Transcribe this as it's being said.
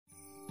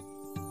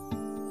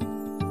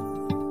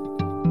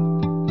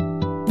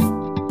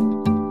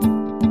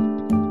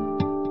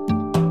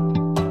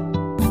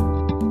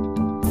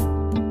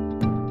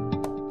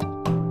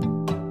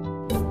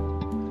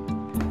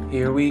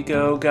Here we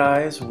go,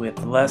 guys,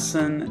 with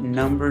lesson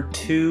number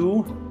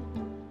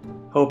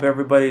 2. Hope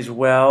everybody's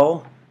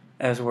well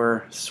as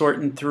we're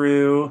sorting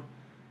through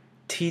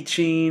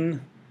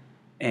teaching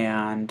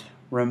and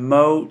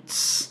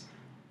remotes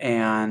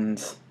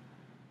and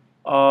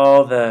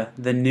all the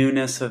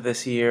newness of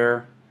this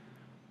year.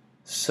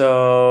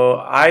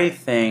 So I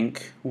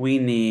think we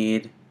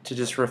need to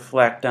just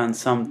reflect on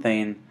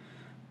something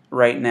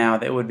right now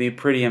that would be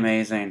pretty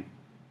amazing.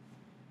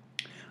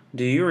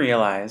 Do you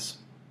realize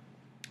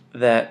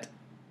that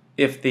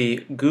if the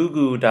Goo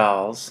Goo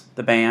Dolls,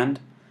 the band,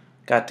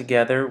 got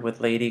together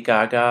with Lady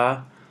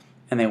Gaga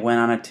and they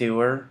went on a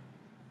tour,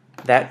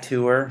 that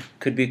tour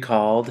could be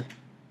called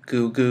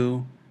Goo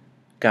Goo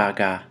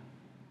Gaga?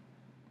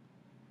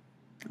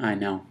 I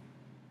know,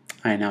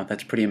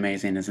 that's pretty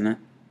amazing, isn't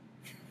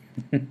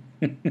it?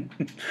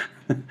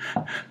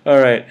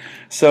 Alright,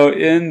 so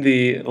in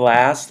the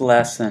last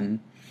lesson,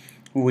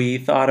 we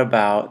thought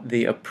about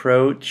the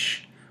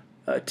approach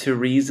to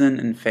reason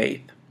and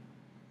faith,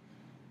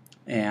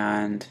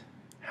 and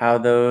how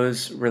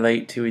those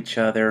relate to each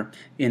other.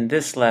 In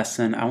this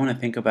lesson, I want to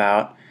think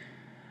about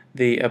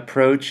the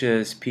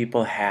approaches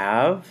people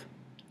have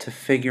to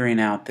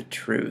figuring out the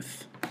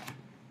truth.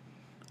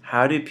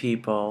 How do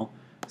people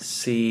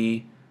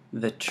see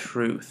the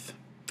truth?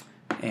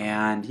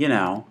 And,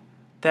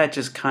 that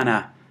just kind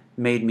of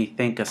made me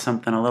think of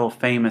something a little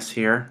famous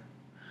here.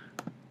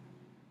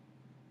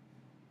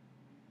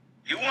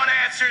 You want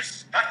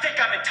answers? I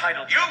think I'm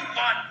entitled. You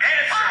want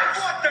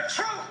answers? I want the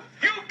truth!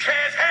 You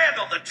can't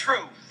handle the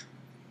truth!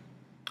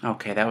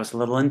 Okay, that was a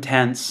little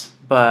intense,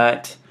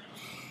 but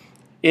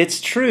it's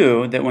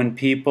true that when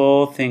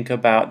people think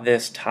about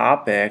this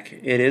topic,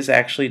 it is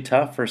actually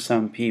tough for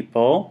some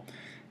people.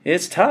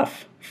 It's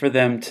tough for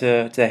them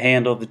to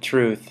handle the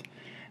truth.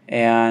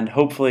 And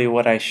hopefully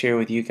what I share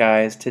with you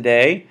guys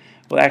today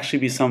will actually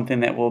be something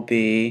that will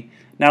be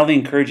not only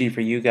encouraging for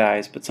you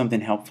guys, but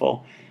something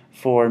helpful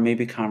for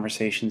maybe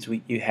conversations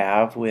you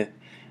have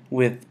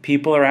with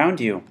people around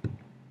you.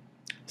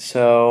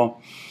 So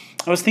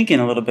I was thinking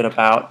a little bit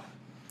about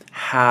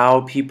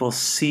how people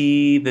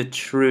see the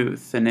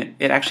truth, and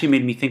it actually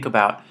made me think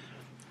about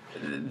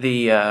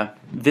the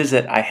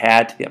visit I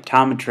had to the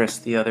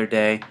optometrist the other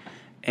day,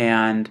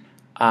 and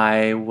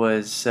I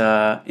was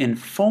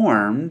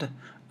informed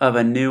of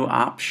a new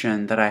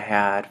option that I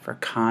had for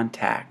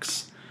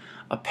contacts.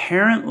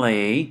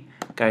 Apparently,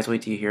 guys,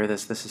 wait till you hear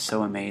this. This is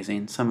so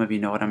amazing. Some of you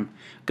know what I'm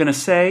going to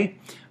say,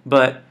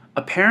 but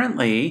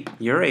apparently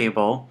you're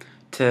able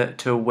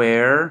to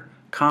wear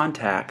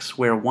contacts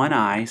where one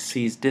eye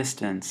sees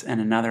distance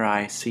and another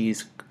eye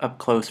sees up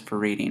close for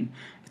reading.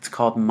 It's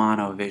called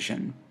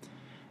monovision.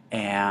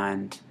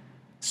 And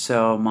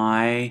so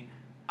my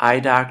eye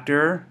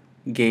doctor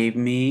gave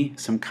me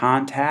some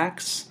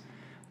contacts.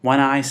 One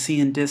eye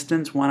seeing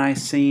distance, one eye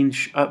seeing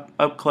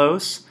up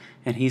close.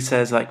 And he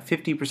says like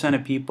 50%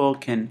 of people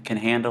can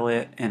handle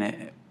it,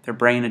 and their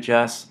brain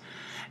adjusts.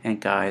 And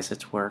guys,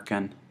 it's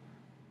working.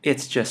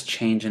 It's just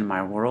changing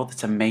my world.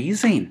 It's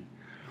amazing.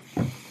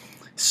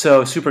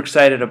 So super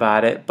excited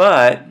about it,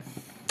 but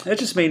it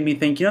just made me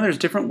think, there's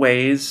different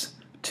ways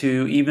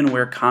to even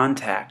wear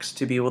contacts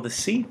to be able to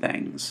see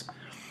things.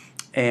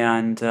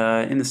 And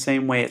in the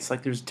same way, it's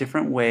like there's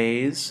different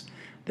ways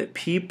that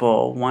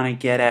people want to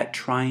get at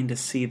trying to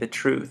see the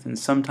truth. And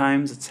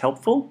sometimes it's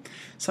helpful,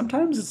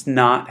 sometimes it's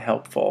not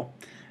helpful.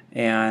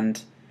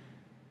 And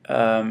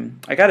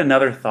I got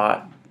another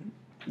thought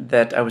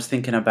that I was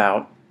thinking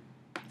about.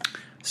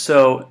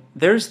 So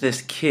there's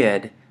this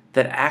kid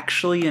that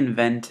actually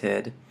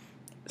invented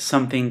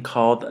something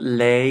called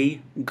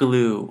lei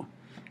glue.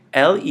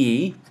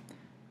 L-E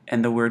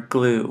and the word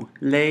glue.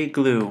 Lei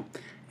glue.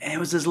 And it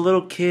was this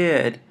little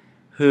kid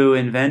who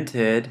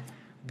invented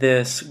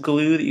this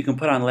glue that you can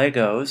put on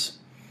Legos,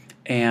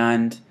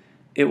 and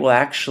it will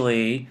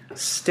actually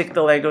stick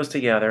the Legos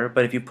together,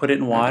 but if you put it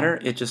in water,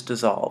 it just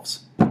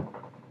dissolves.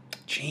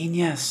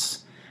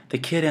 Genius. The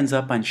kid ends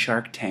up on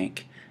Shark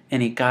Tank,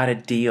 and he got a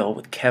deal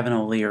with Kevin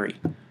O'Leary.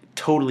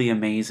 Totally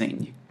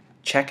amazing.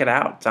 Check it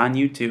out. It's on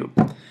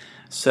YouTube.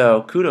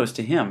 So kudos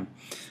to him.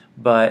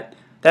 But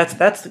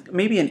that's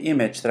maybe an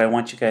image that I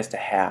want you guys to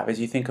have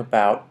as you think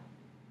about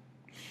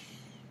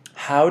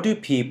how do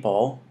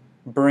people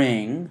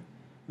bring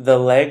the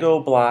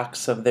Lego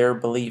blocks of their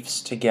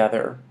beliefs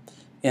together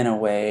in a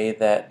way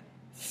that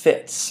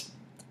fits,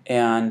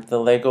 and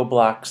the Lego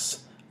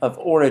blocks of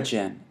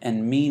origin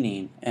and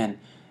meaning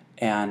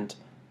and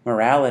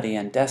morality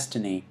and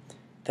destiny,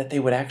 that they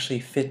would actually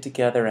fit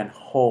together and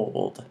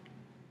hold,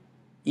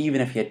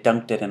 even if you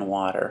dunked it in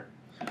water.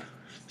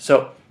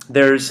 So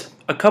there's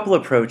a couple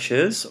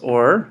approaches,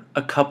 or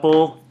a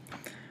couple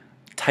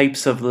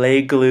types of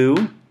lei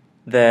glue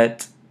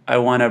that I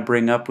want to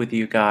bring up with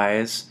you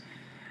guys.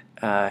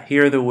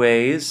 Here are the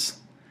ways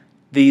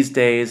these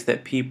days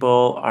that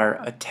people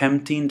are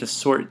attempting to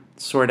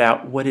sort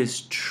out what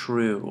is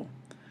true.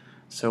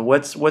 So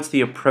what's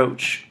the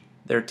approach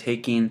they're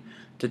taking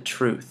to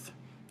truth?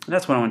 And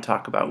that's what I want to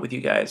talk about with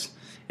you guys.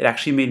 It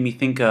actually made me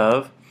think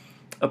of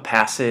a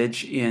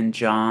passage in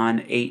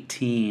John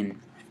 18.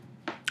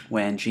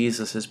 when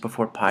Jesus is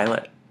before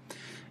Pilate.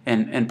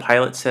 And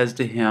Pilate says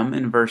to him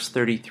in verse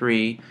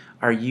 33,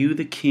 "Are you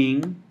the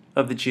king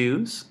of the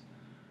Jews?"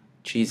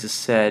 Jesus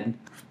said,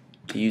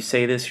 "Do you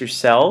say this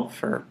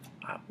yourself, or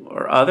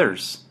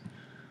others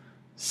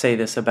say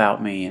this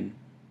about me?" And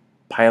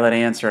Pilate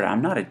answered,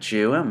 "I'm not a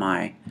Jew, am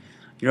I?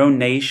 Your own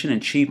nation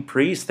and chief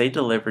priests, they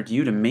delivered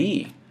you to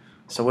me.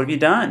 So what have you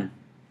done?"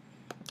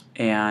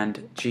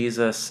 And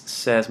Jesus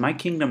says, "My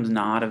kingdom's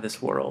not of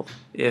this world.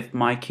 If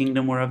my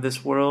kingdom were of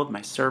this world,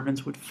 my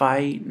servants would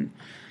fight, and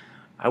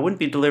I wouldn't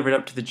be delivered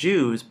up to the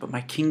Jews, but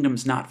my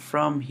kingdom's not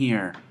from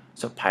here."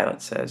 So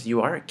Pilate says,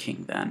 "You are a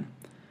king then."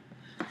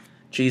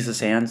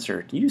 Jesus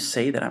answered, "You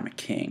say that I'm a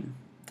king.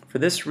 For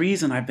this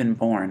reason I've been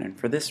born, and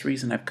for this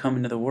reason I've come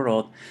into the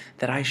world,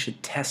 that I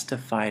should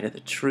testify to the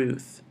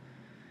truth.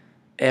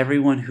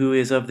 Everyone who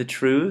is of the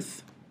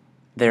truth,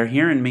 they're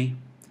hearing me."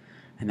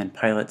 And then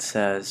Pilate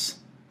says,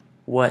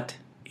 "What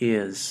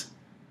is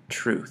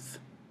truth?"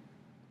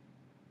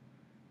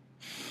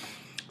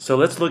 So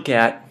let's look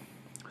at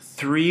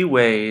 3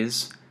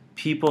 ways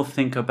people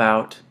think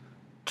about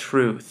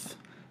truth.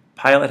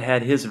 Pilate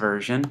had his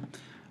version.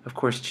 Of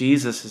course,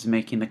 Jesus is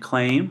making the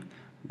claim.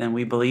 Then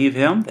we believe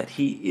him that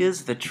he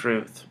is the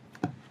truth.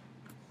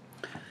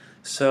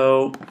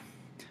 So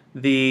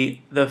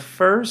the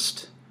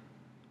first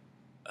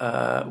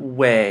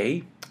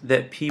way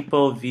that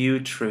people view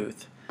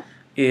truth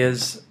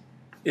is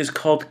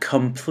called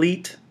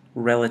complete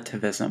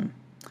relativism.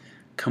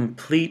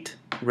 Complete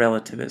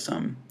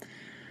relativism.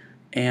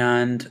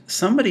 And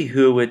somebody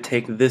who would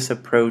take this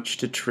approach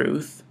to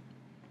truth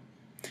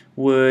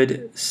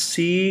would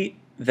see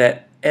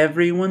that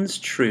everyone's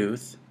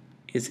truth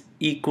is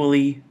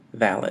equally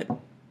valid.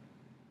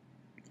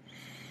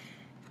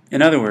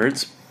 In other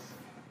words,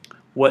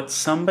 what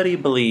somebody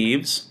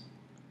believes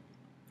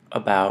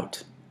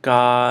about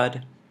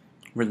God,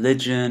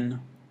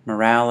 religion,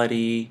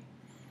 morality,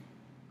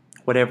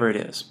 whatever it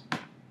is,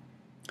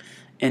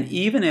 and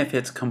even if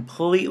it's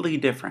completely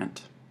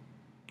different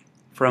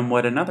from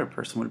what another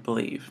person would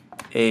believe.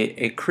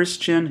 A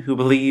Christian who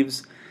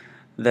believes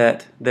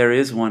that there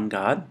is one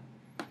God,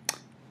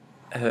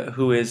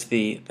 who is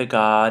the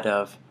God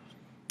of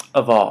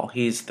all.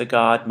 He's the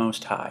God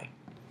Most High.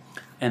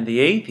 And the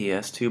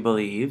atheist who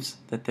believes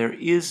that there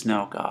is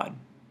no God.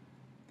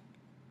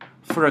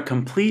 For a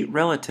complete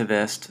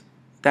relativist,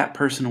 that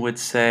person would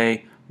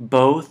say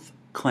both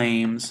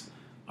claims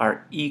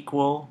are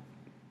equal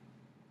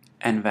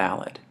and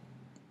valid.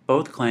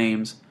 Both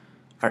claims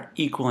are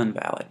equal and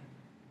valid.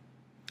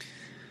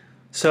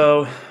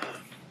 So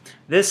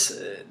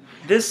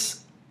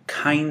this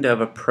kind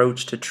of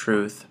approach to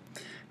truth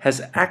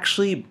has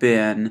actually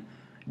been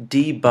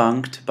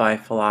debunked by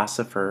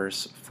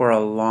philosophers for a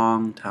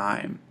long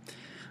time.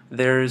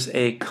 There's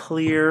a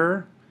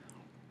clear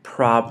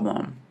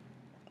problem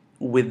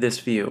with this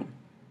view.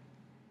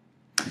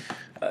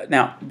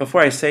 Now,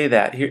 before I say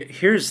that,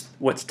 here's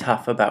what's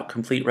tough about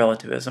complete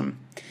relativism.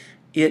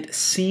 It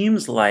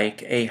seems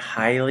like a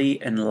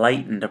highly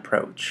enlightened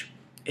approach.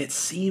 It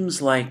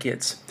seems like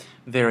it's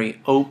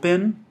very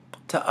open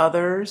to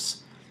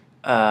others,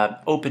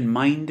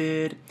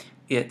 open-minded,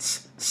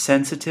 it's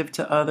sensitive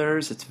to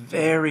others, it's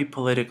very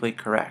politically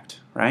correct,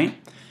 right?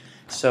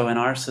 So in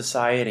our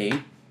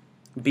society,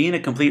 being a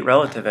complete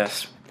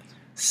relativist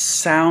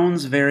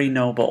sounds very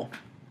noble.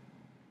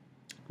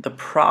 The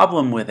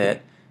problem with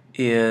it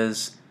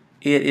is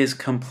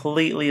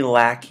completely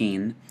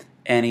lacking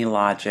any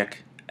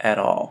logic at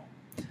all.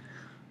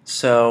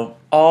 So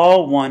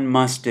all one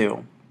must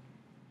do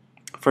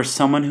for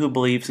someone who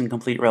believes in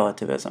complete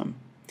relativism,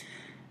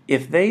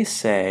 if they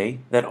say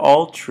that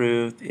all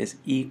truth is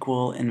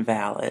equal and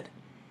valid,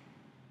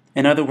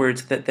 in other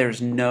words, that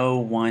there's no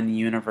one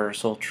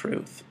universal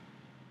truth.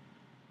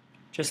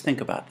 Just think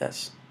about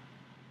this.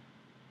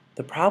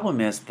 The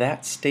problem is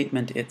that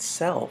statement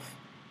itself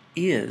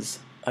is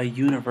a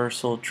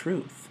universal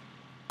truth.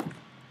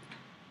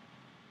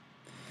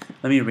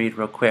 Let me read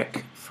real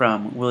quick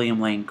from William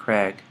Lane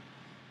Craig.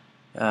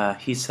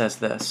 He says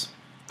this: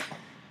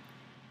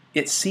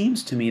 "It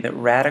seems to me that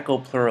radical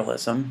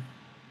pluralism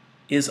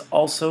is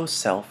also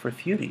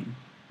self-refuting.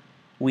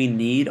 We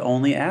need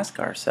only ask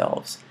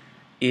ourselves,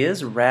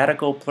 is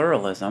radical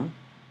pluralism,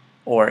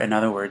 or in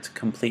other words,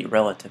 complete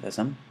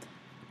relativism,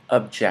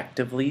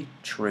 objectively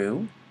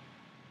true?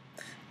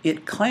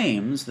 It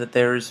claims that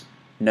there's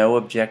no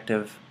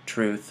objective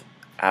truth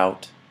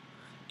out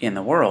in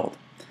the world,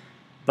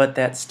 but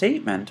that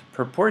statement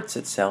purports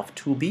itself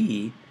to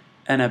be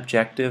an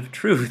objective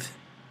truth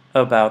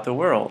about the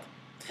world.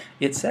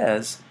 It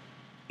says,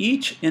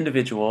 each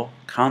individual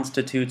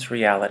constitutes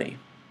reality,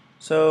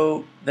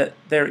 so that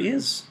there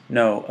is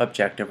no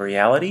objective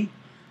reality,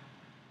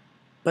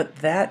 but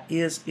that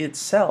is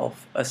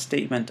itself a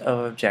statement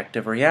of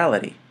objective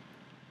reality.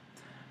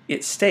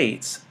 It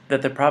states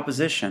that the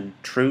proposition,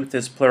 truth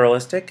is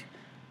pluralistic,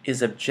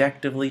 is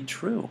objectively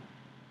true,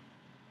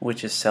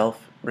 which is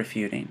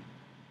self-refuting."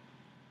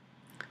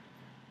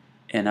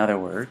 In other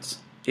words,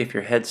 if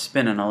your head's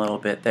spinning a little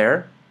bit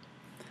there,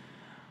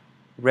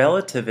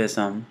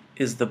 relativism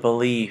is the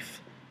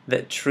belief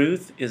that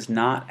truth is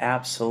not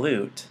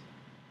absolute,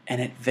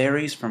 and it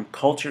varies from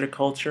culture to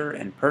culture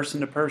and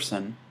person to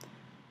person.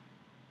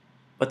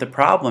 But the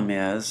problem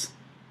is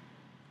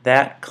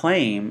that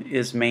claim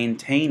is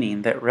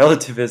maintaining that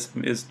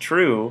relativism is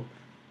true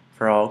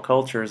for all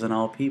cultures and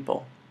all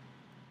people.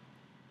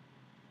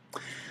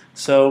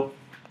 So,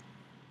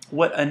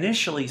 what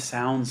initially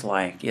sounds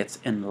like it's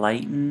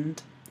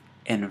enlightened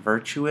and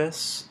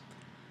virtuous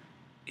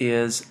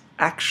is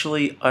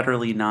actually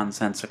utterly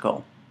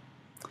nonsensical.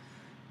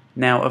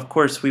 Now, of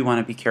course, we want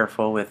to be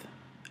careful with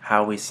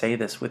how we say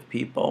this with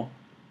people,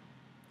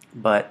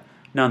 but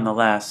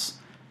nonetheless,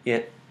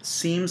 it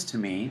seems to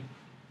me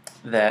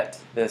that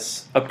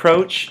this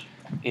approach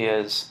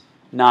is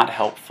not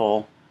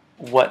helpful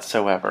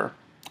whatsoever.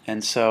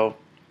 And so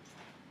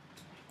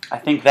I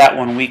think that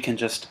one we can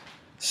just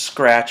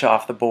scratch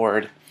off the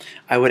board.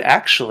 I would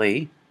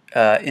actually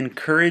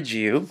encourage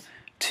you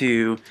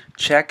to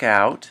check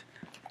out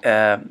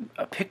a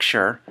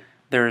picture.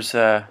 There's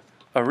a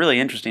really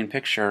interesting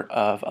picture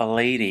of a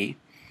lady,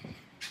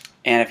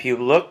 and if you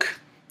look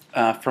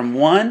from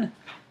one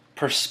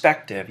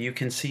perspective, you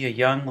can see a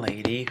young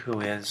lady who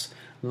is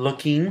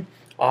looking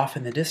off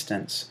in the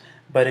distance.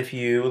 But if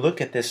you look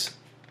at this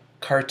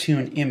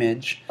cartoon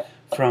image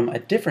from a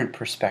different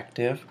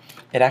perspective,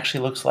 it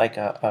actually looks like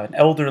an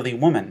elderly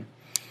woman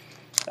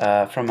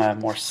from a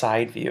more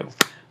side view.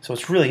 So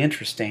it's really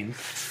interesting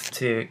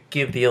to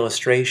give the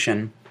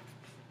illustration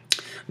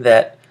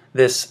that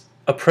this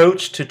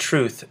approach to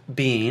truth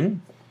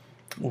being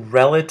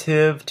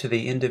relative to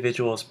the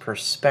individual's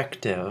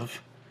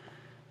perspective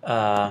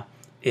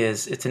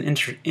it's an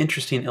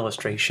interesting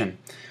illustration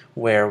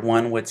where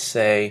one would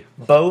say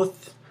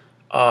both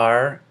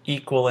are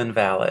equal and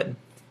valid.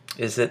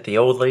 Is it the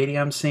old lady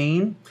I'm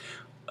seeing,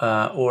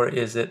 or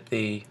is it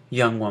the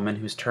young woman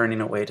who's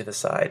turning away to the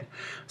side?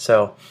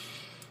 So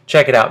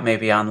check it out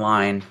maybe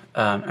online.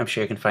 I'm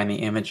sure you can find the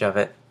image of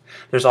it.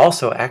 There's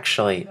also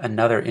actually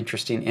another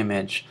interesting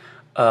image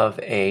of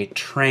a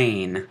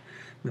train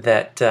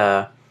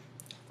that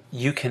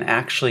you can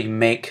actually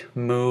make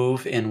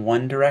move in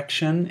one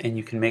direction, and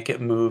you can make it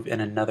move in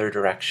another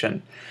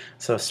direction.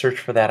 So search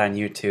for that on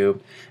YouTube.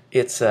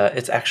 It's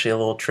actually a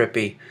little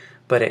trippy,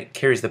 but it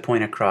carries the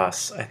point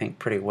across, I think,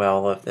 pretty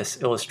well of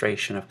this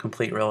illustration of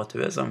complete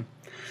relativism.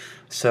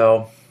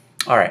 So,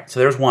 all right, so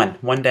there's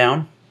one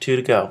down, 2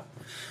 to go.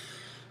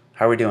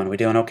 How are we doing? We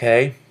doing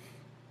okay?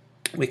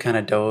 We kind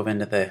of dove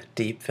into the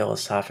deep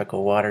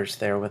philosophical waters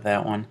there with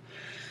that one.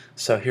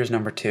 So here's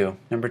number 2.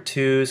 Number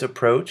 2's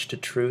approach to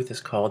truth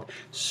is called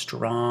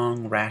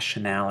strong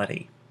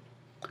rationality.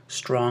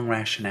 Strong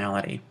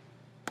rationality.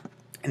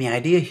 And the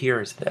idea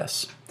here is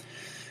this.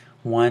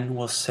 One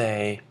will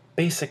say,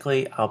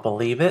 basically, I'll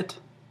believe it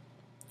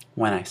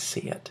when I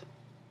see it.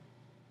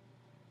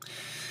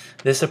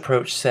 This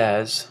approach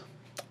says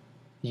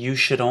you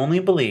should only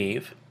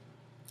believe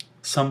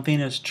something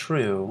is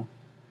true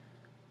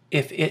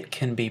if it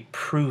can be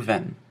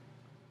proven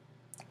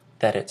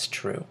that it's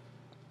true.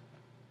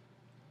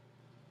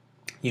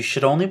 You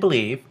should only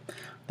believe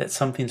that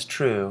something's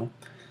true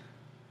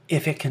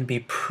if it can be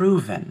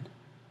proven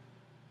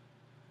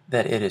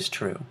that it is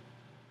true.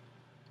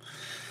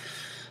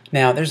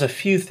 Now, there's a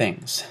few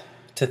things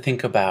to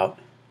think about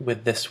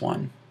with this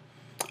one.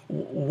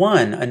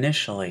 One,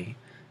 initially,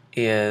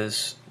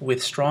 is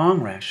with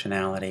strong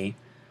rationality,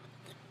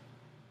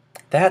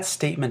 that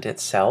statement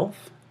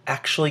itself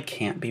actually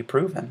can't be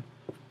proven.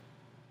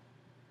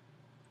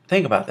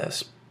 Think about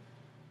this.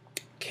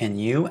 Can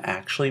you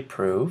actually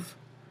prove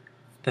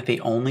that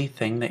the only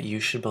thing that you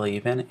should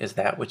believe in is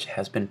that which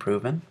has been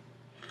proven?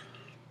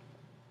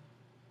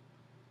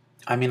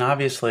 I mean,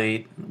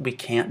 obviously, we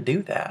can't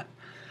do that.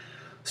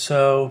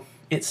 So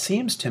it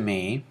seems to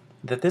me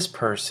that this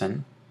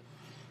person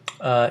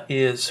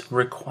is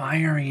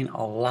requiring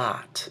a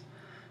lot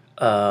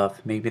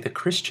of maybe the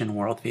Christian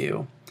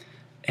worldview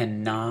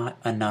and not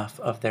enough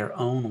of their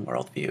own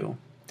worldview.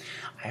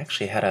 I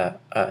actually had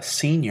a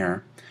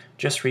senior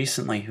just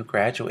recently who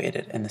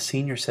graduated, and the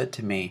senior said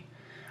to me,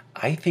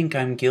 I think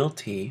I'm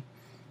guilty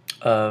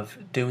of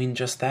doing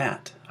just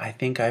that. I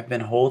think I've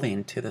been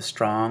holding to the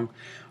strong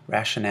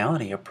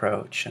rationality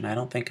approach, and I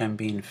don't think I'm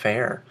being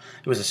fair.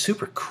 It was a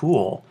super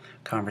cool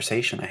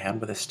conversation I had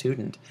with a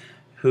student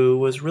who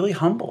was really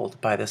humbled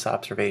by this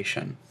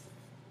observation.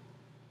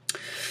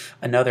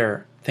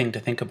 Another thing to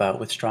think about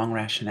with strong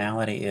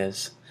rationality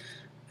is,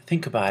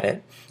 think about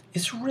it,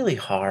 it's really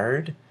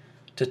hard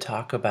to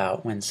talk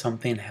about when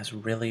something has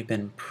really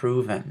been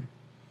proven.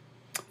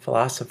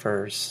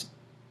 Philosophers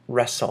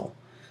wrestle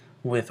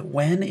with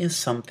when is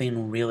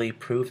something really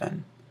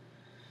proven.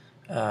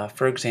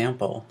 For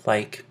example,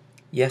 like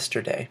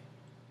yesterday,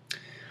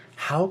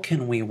 how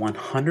can we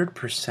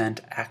 100%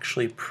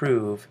 actually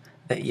prove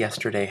that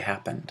yesterday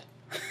happened?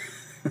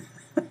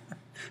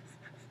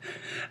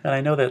 And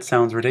I know that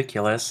sounds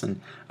ridiculous, and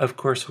of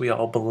course we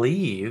all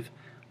believe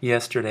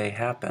yesterday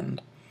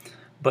happened,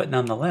 but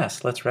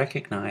nonetheless, let's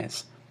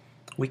recognize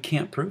we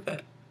can't prove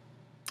it.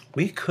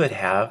 We could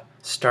have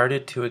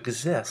started to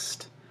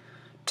exist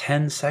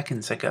 10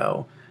 seconds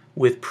ago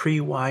with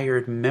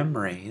pre-wired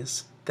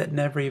memories that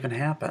never even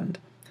happened.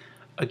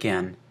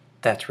 Again,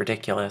 that's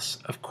ridiculous.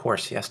 Of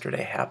course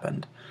yesterday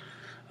happened.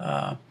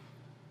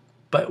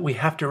 But we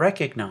have to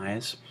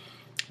recognize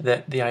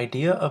that the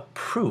idea of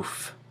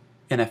proof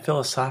in a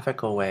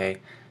philosophical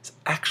way is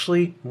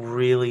actually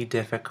really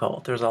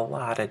difficult. There's a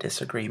lot of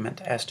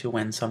disagreement as to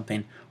when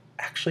something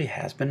actually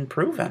has been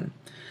proven.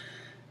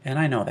 And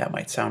I know that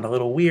might sound a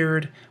little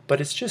weird, but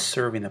it's just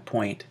serving the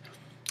point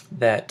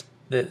that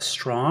the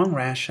strong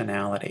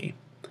rationality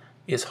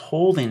is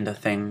holding to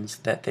things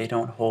that they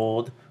don't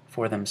hold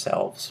for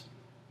themselves.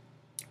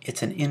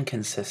 It's an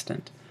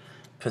inconsistent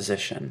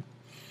position.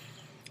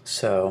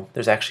 So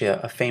there's actually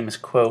a famous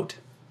quote,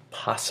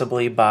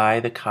 possibly by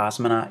the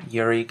cosmonaut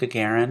Yuri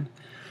Gagarin,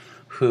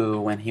 who,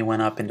 when he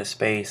went up into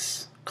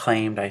space,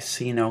 claimed, "I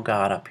see no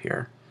God up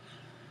here.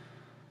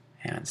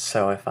 And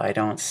so if I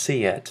don't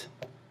see it,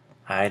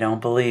 I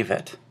don't believe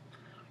it."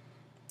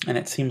 And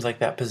it seems like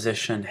that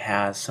position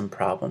has some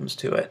problems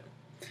to it.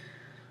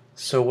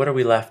 So what are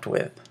we left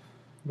with?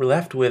 We're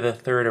left with a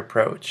third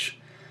approach.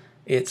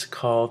 It's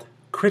called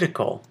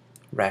critical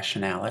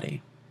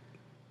rationality.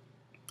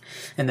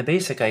 And the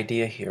basic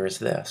idea here is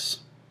this,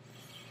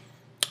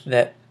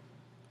 that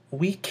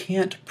we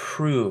can't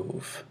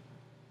prove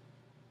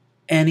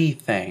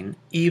anything,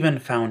 even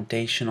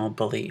foundational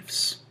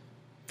beliefs.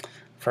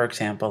 For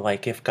example,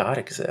 like if God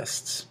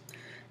exists.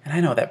 And I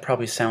know that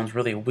probably sounds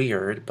really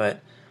weird,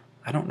 but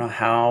I don't know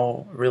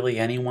how really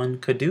anyone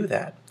could do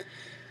that.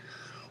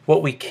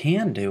 What we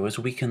can do is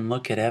we can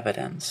look at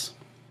evidence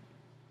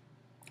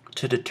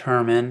to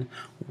determine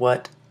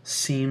what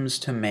seems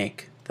to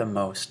make the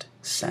most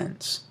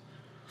sense.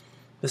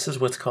 This is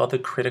what's called the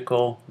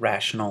critical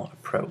rational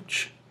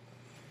approach.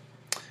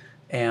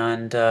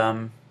 And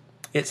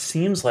it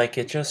seems like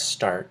it just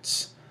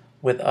starts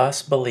with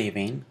us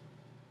believing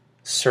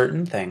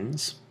certain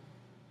things,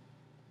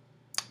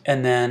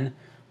 and then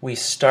we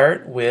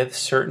start with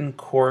certain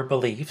core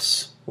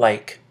beliefs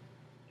like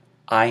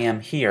I am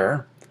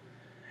here,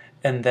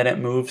 and then it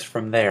moves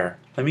from there.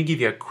 Let me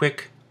give you a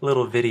quick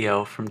little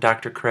video from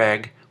Dr.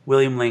 Craig,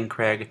 William Lane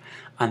Craig,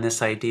 on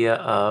this idea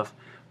of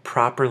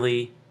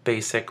properly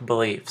basic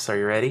beliefs. Are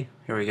you ready?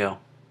 Here we go.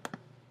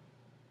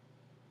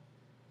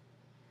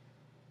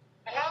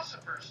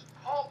 Philosophers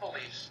call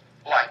beliefs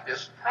like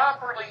this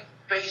properly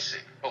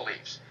basic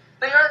beliefs.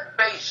 They aren't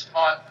based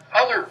on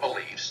other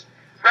beliefs.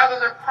 Rather,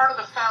 they're part of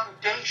the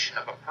foundation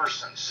of a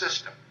person's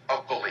system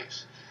of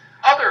beliefs.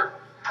 Other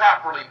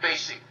properly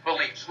basic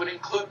beliefs would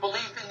include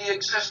belief in the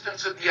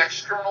existence of the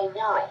external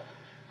world,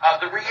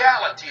 the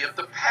reality of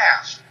the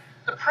past,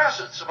 the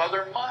presence of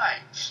other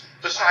minds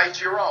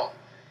besides your own.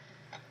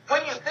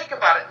 When you think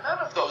about it, none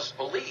of those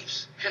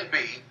beliefs can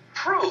be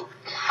proved.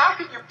 How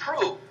can you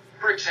prove,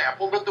 for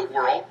example, that the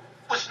world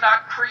was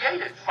not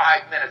created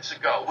 5 minutes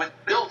ago with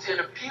built-in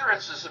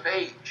appearances of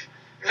age,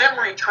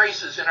 memory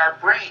traces in our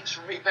brains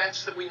from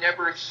events that we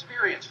never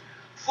experienced,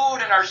 food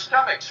in our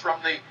stomachs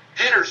from the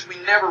dinners we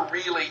never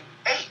really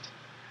ate?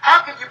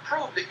 How can you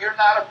prove that you're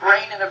not a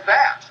brain in a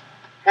vat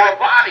or a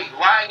body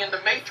lying in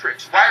the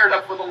matrix wired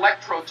up with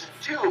electrodes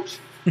and tubes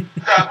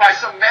by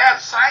some mad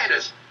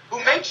scientist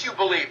who makes you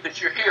believe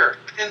that you're here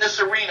in this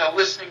arena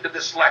listening to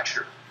this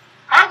lecture?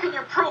 How can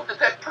you prove that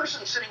that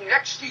person sitting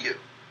next to you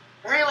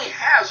really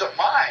has a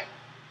mind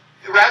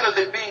rather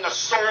than being a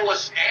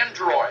soulless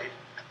android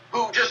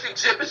who just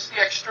exhibits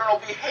the external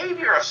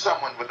behavior of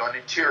someone with an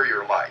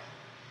interior life?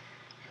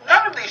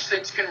 None of these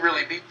things can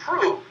really be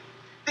proved.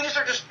 These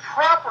are just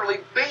properly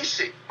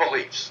basic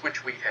beliefs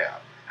which we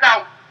have.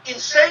 Now, in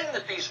saying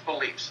that these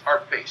beliefs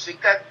are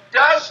basic, that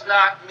does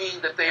not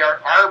mean that they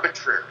are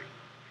arbitrary.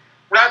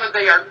 Rather,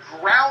 they are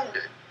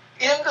grounded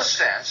in the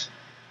sense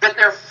that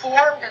they're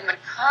formed in the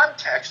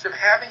context of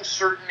having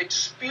certain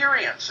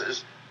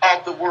experiences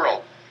of the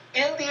world.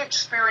 In the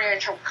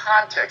experiential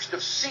context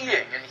of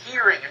seeing and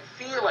hearing and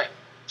feeling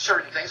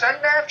certain things, I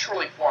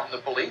naturally form the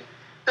belief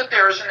that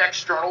there is an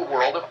external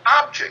world of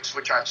objects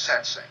which I'm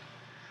sensing.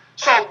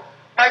 So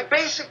my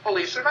basic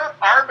beliefs are not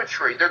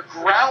arbitrary. They're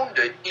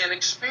grounded in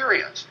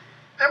experience.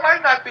 There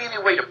might not be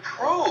any way to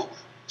prove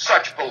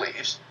such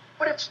beliefs,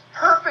 but it's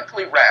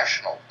perfectly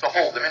rational to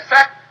hold them. In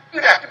fact,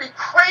 you'd have to be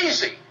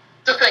crazy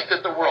to think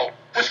that the world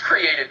was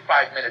created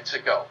 5 minutes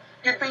ago.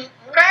 You'd be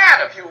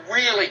mad if you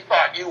really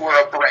thought you were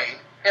a brain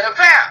in a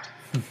vat.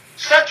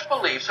 Such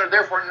beliefs are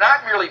therefore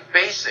not merely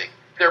basic,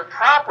 they're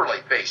properly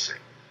basic.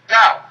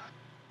 Now,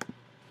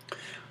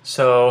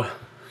 So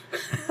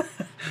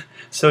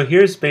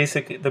here's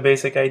the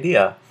basic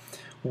idea.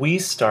 We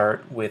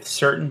start with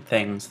certain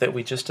things that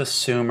we just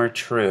assume are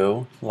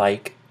true,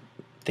 like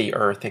the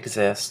earth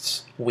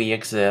exists, we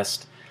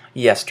exist,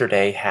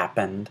 yesterday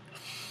happened.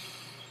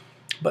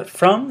 But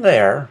from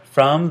there,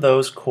 from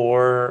those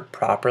core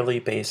properly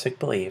basic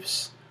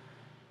beliefs,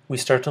 we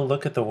start to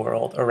look at the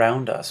world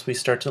around us. We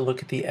start to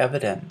look at the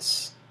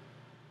evidence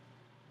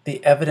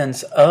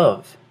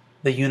of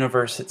the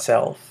universe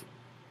itself,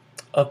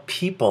 of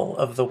people,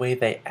 of the way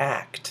they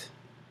act.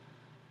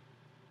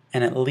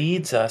 And it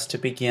leads us to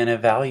begin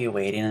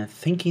evaluating and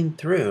thinking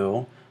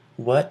through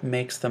what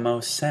makes the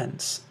most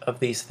sense of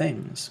these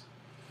things.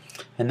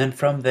 And then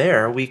from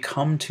there, we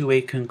come to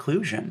a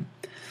conclusion.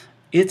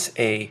 It's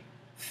a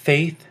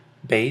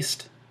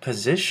faith-based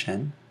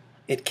position.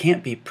 It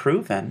can't be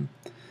proven,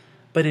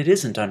 but it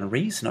isn't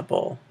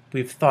unreasonable.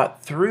 We've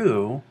thought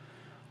through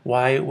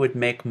why it would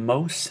make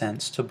most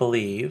sense to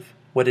believe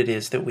what it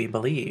is that we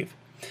believe.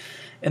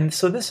 And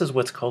so this is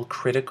what's called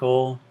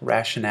critical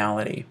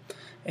rationality.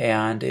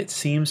 And it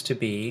seems to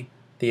be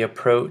the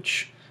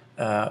approach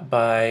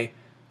by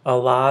a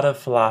lot of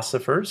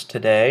philosophers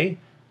today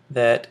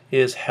that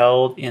is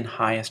held in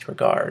highest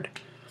regard.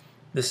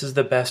 This is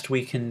the best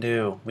we can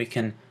do. We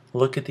can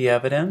look at the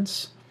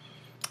evidence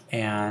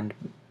and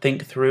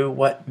think through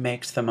what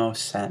makes the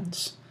most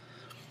sense.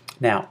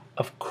 Now,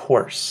 of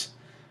course,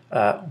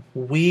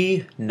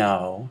 we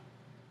know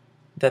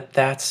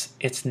that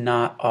it's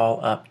not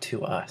all up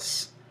to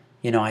us.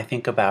 I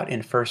think about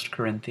in 1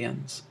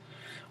 Corinthians,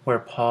 where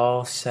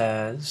Paul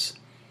says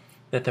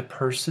that the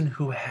person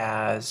who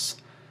has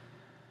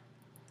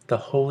the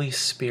Holy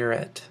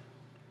Spirit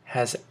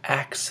has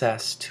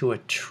access to a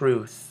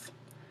truth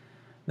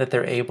that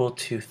they're able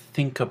to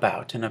think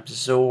about and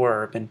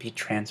absorb and be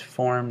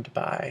transformed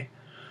by.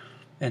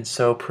 And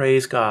so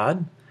praise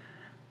God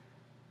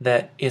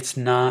that it's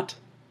not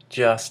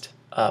just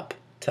up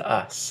to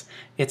us.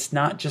 It's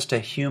not just a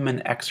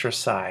human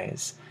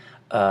exercise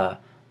of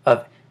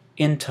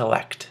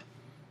intellect.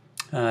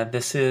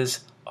 This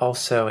is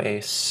also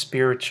a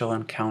spiritual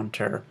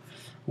encounter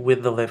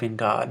with the living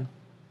God.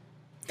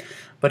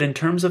 But in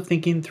terms of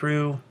thinking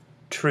through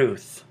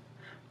truth,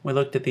 we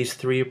looked at these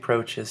three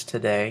approaches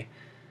today.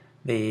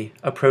 The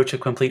approach of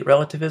complete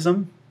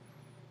relativism,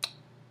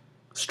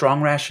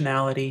 strong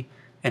rationality,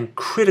 and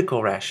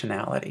critical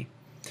rationality.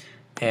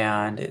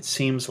 And it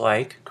seems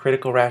like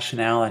critical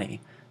rationality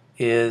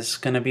is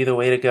going to be the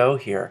way to go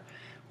here.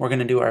 We're going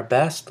to do our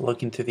best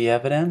looking through the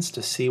evidence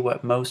to see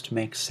what most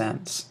makes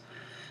sense.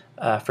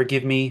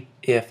 Forgive me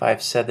if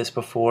I've said this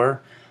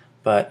before,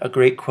 but a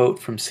great quote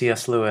from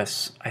C.S.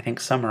 Lewis, I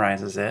think,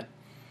 summarizes it.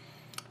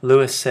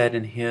 Lewis said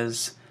in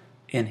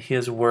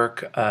his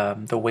work,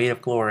 The Weight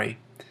of Glory,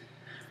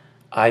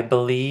 "I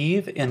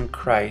believe in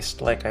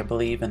Christ like I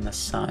believe in the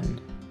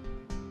sun,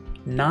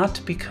 not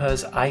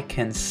because I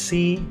can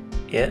see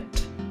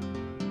it,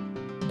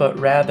 but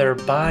rather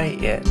by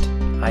it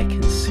I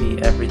can see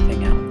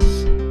everything else."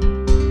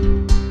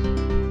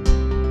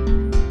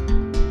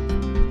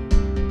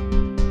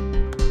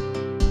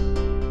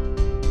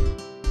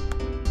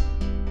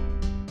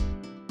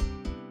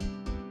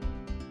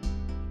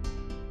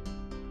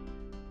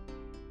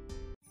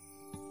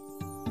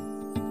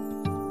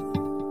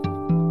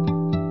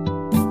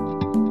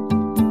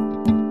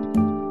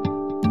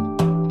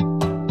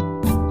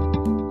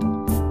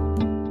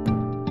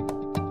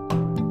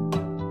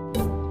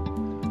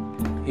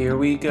 Here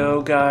we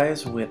go,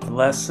 guys, with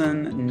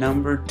lesson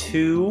number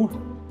 2.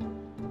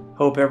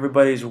 Hope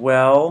everybody's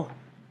well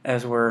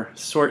as we're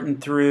sorting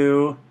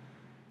through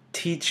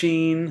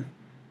teaching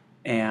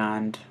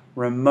and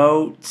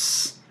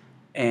remotes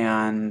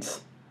and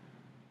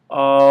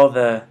all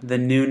the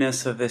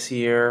newness of this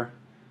year.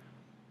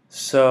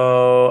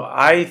 So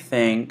I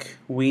think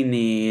we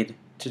need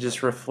to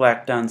just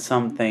reflect on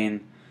something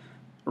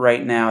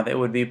right now that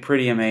would be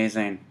pretty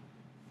amazing.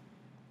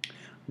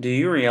 Do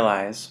you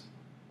realize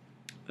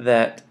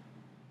that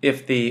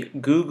if the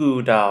Goo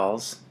Goo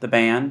Dolls, the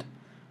band,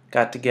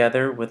 got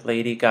together with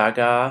Lady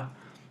Gaga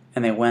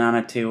and they went on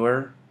a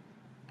tour,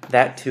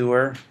 that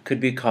tour could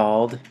be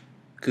called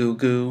Goo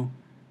Goo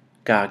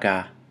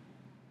Gaga?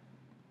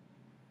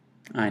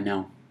 I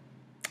know,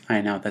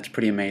 that's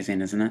pretty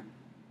amazing, isn't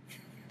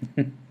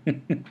it?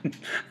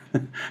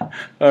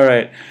 All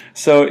right,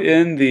 so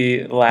in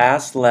the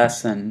last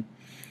lesson,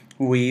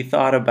 we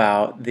thought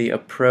about the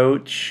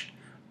approach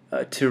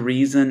to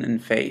reason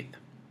and faith,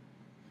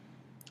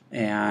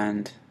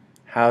 and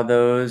how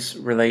those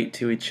relate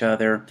to each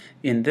other.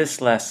 In this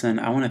lesson,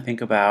 I want to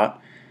think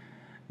about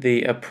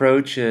the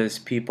approaches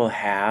people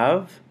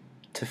have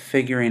to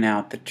figuring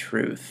out the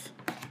truth.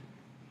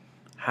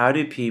 How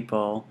do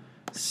people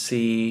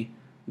see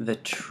the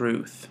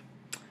truth?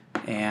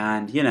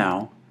 And,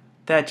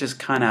 that just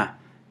kind of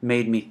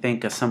made me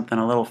think of something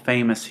a little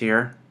famous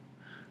here.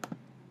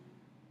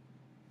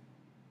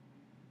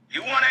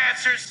 You want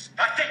answers?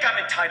 I think I'm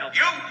entitled.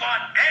 You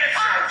want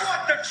answers? I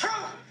want the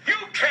truth! You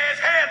can't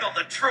handle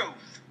the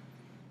truth!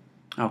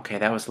 Okay,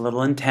 that was a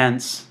little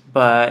intense,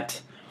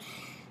 but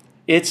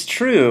it's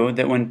true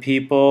that when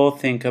people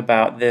think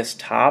about this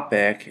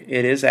topic,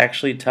 it is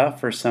actually tough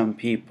for some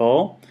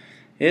people.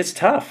 It's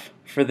tough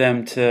for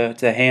them to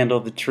handle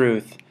the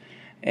truth.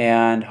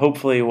 And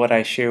hopefully what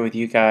I share with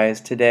you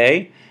guys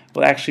today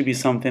will actually be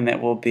something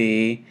that will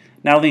be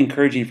not only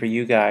encouraging for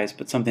you guys,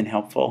 but something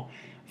helpful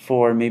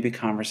for maybe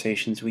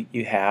conversations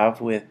you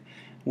have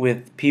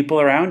with people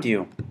around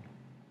you.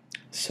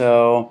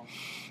 So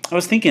I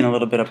was thinking a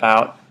little bit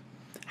about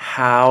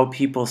how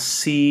people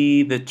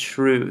see the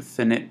truth,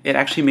 and it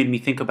actually made me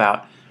think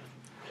about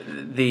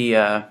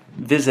the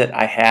visit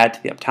I had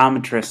to the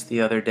optometrist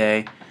the other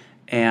day,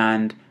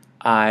 and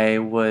I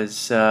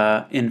was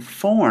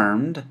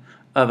informed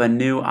of a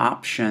new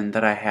option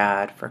that I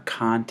had for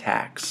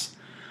contacts.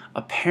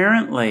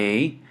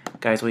 Apparently,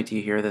 guys, wait till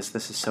you hear this.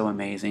 This is so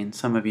amazing.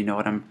 Some of you know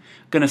what I'm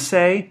going to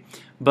say,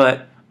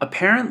 but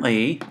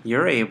apparently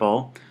you're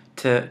able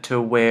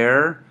to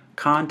wear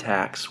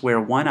contacts where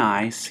one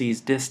eye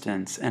sees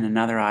distance and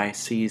another eye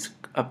sees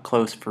up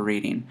close for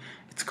reading.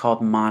 It's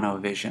called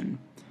monovision.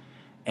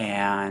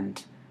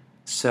 And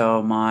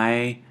so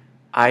my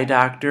eye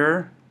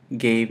doctor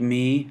gave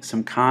me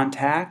some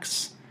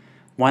contacts,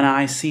 one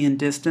eye seeing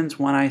distance,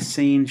 one eye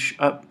seeing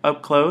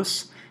up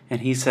close,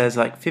 and he says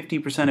like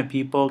 50% of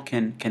people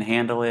can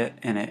handle it,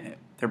 and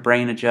their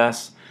brain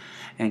adjusts.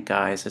 And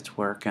guys, it's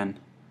working.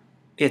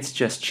 It's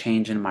just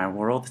changing my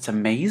world. It's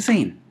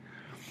amazing.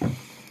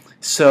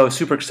 So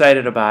super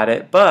excited about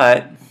it,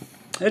 but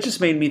it just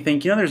made me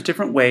think, there's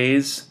different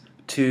ways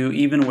to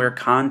even wear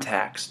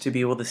contacts to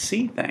be able to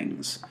see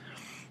things.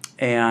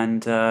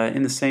 And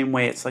in the same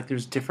way, it's like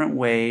there's different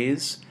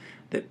ways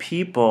that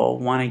people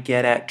want to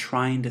get at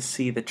trying to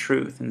see the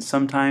truth. And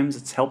sometimes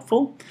it's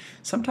helpful,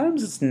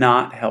 sometimes it's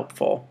not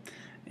helpful.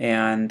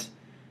 And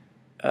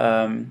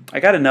I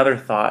got another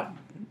thought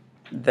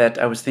that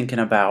I was thinking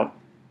about.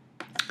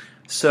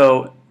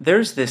 So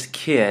there's this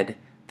kid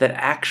that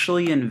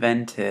actually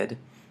invented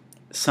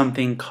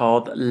something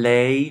called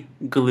lei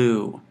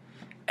glue.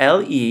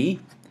 L-E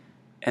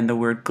and the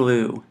word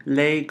glue.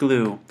 Lei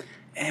glue.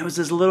 And it was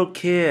this little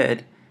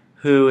kid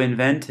who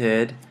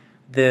invented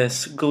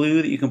this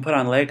glue that you can put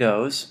on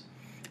Legos,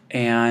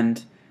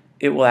 and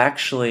it will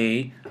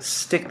actually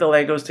stick the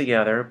Legos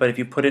together, but if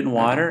you put it in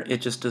water,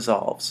 it just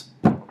dissolves.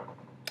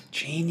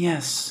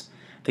 Genius.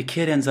 The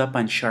kid ends up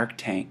on Shark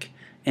Tank,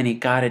 and he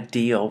got a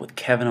deal with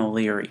Kevin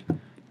O'Leary.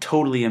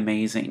 Totally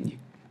amazing.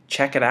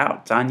 Check it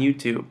out. It's on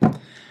YouTube.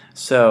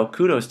 So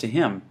kudos to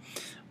him.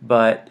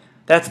 But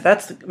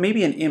that's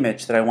maybe an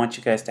image that I want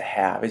you guys to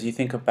have as you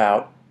think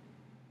about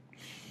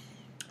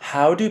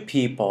how do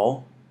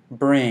people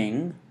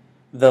bring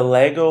the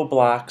Lego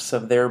blocks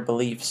of their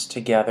beliefs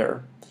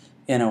together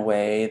in a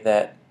way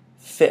that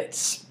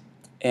fits,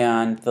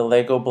 and the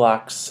Lego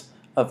blocks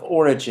of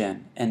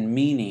origin and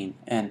meaning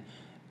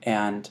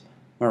and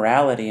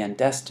morality and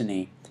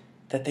destiny,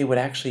 that they would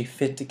actually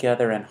fit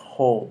together and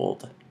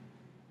hold,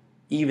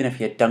 even if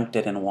you dunked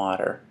it in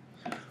water.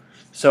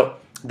 So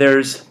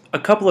there's a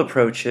couple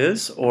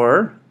approaches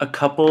or a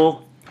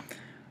couple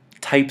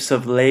types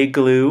of lei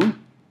glue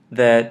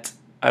that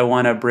I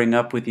want to bring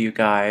up with you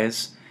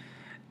guys.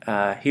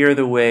 Here are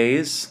the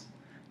ways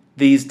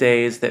these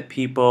days that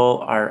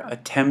people are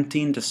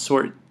attempting to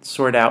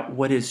sort out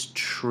what is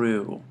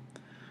true.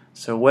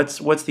 So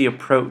what's the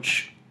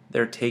approach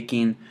they're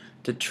taking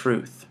to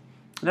truth?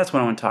 And that's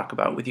what I want to talk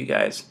about with you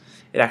guys.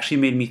 It actually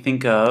made me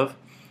think of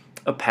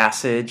a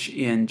passage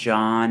in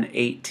John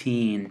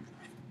 18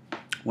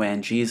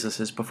 when Jesus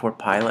is before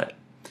Pilate.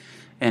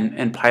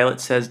 And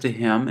Pilate says to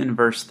him in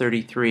verse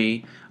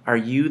 33, "Are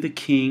you the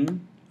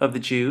king of the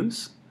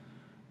Jews?"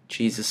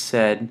 Jesus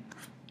said,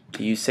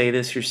 "Do you say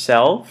this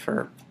yourself,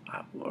 or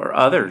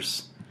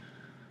others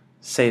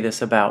say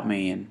this about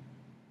me?" And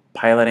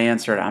Pilate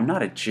answered, "I'm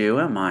not a Jew,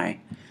 am I?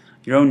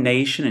 Your own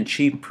nation and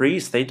chief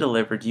priests, they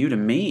delivered you to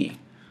me.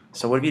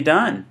 So what have you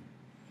done?"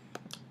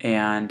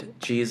 And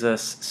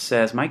Jesus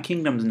says, "My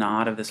kingdom's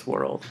not of this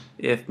world.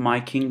 If my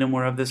kingdom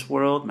were of this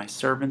world, my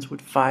servants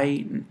would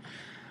fight, and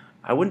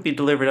I wouldn't be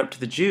delivered up to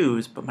the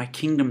Jews, but my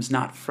kingdom's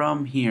not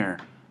from here."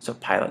 So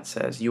Pilate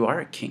says, "You are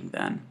a king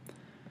then."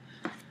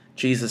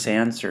 Jesus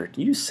answered,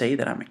 "You say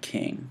that I'm a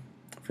king.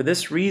 For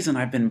this reason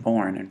I've been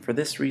born, and for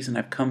this reason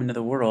I've come into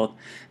the world,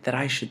 that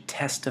I should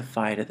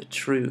testify to the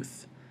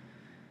truth.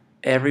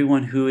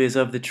 Everyone who is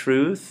of the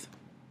truth,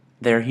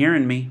 they're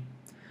hearing me."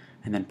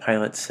 And then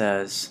Pilate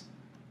says,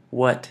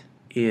 "What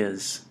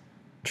is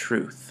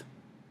truth?"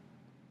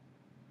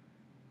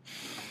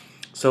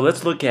 So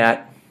let's look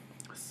at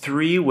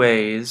 3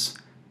 ways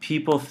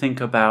people think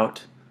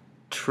about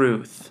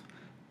truth.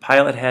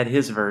 Pilate had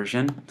his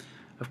version.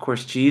 Of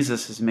course,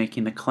 Jesus is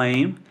making the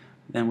claim,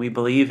 then we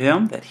believe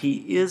him, that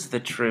he is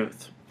the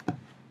truth.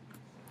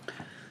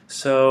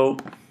 So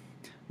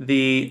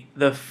the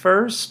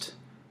first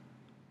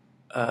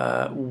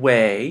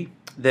way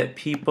that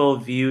people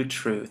view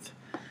truth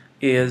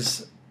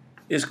is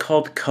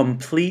called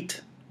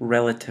complete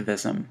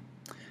relativism.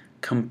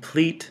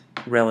 Complete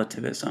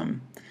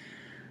relativism.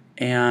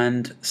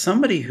 And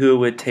somebody who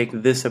would take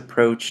this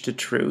approach to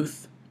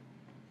truth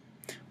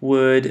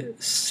would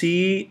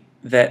see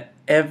that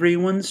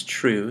everyone's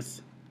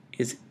truth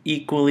is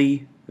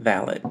equally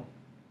valid.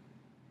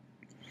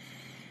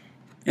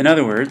 In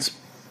other words,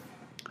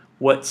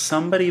 what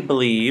somebody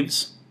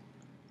believes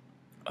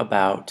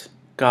about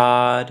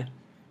God,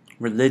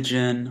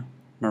 religion,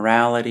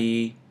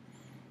 morality,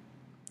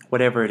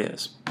 whatever it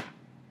is,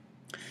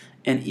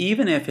 and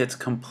even if it's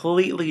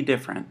completely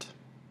different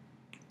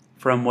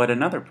from what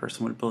another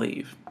person would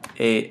believe,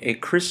 a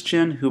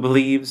Christian who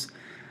believes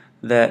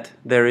that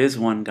there is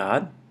one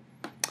God,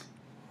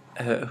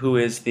 who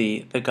is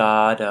the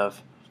God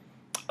of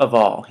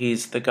all.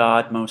 He's the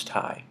God Most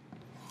High.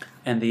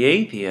 and the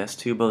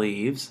atheist who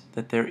believes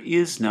that there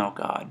is no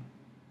God.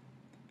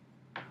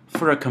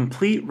 For a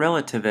complete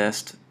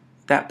relativist,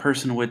 that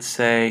person would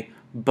say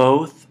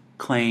both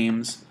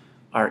claims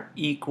are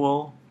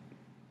equal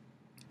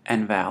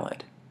and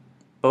valid.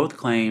 Both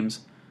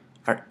claims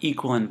are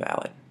equal and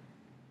valid.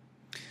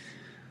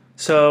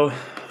 So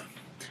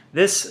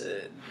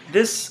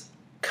this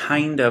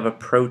kind of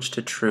approach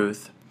to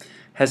truth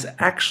has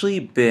actually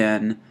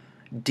been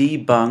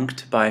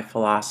debunked by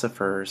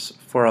philosophers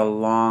for a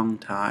long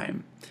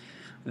time.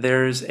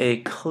 There's a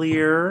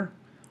clear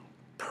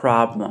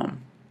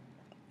problem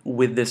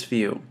with this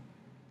view.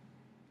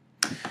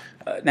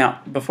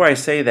 Now, before I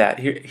say that,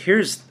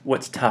 here's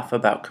what's tough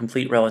about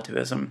complete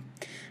relativism.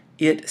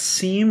 It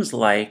seems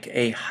like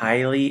a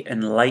highly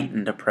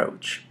enlightened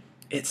approach.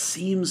 It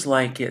seems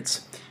like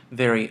it's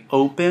very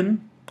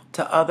open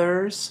to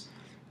others,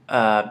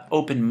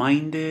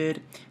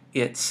 open-minded,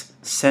 it's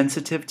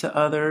sensitive to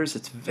others,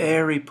 it's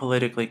very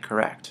politically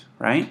correct,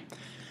 right?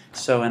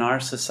 So in our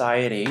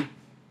society,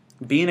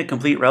 being a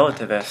complete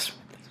relativist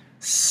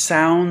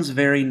sounds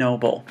very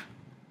noble.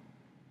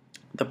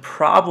 The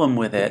problem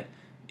with it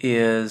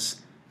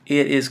is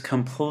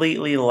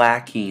completely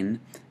lacking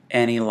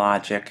any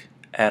logic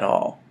at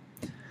all.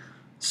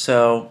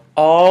 So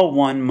all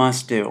one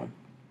must do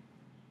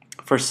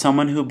for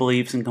someone who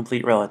believes in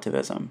complete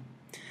relativism,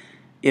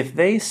 if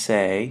they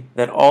say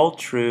that all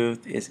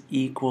truth is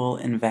equal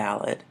and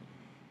valid,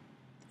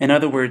 in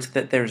other words,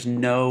 that there's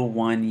no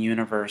one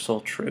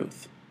universal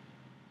truth.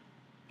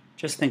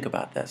 Just think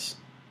about this.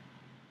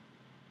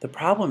 The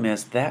problem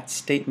is that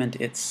statement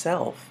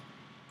itself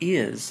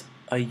is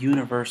a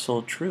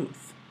universal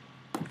truth.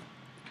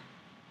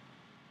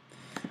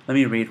 Let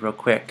me read real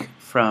quick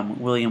from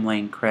William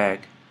Lane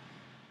Craig.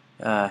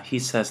 He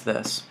says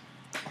this: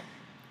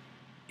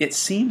 "It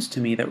seems to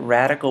me that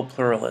radical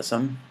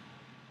pluralism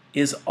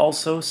is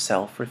also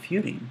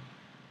self-refuting.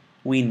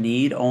 We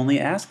need only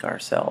ask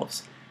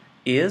ourselves,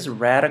 is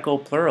radical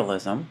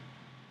pluralism,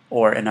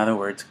 or in other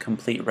words,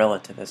 complete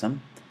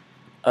relativism,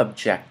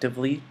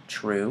 objectively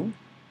true?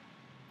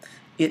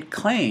 It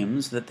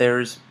claims that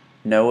there's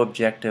no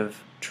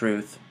objective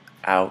truth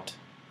out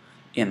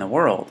in the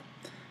world,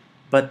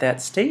 but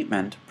that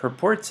statement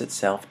purports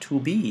itself to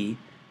be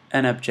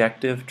an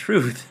objective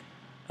truth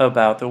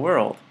about the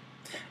world.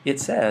 It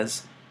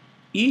says,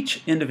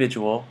 each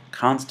individual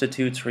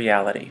constitutes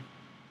reality,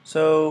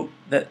 so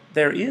that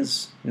there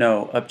is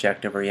no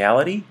objective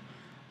reality,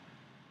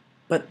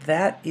 but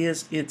that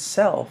is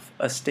itself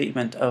a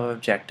statement of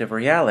objective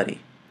reality.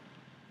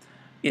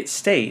 It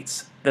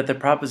states that the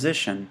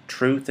proposition,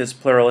 truth is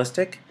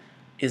pluralistic,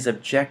 is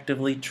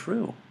objectively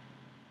true,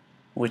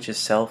 which is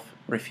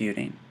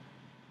self-refuting."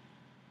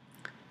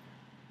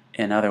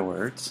 In other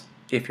words,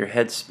 if your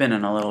head's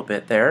spinning a little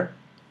bit there,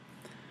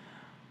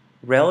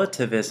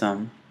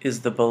 relativism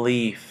is the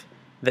belief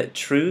that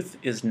truth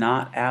is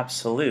not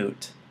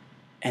absolute,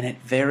 and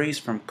it varies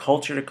from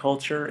culture to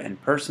culture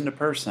and person to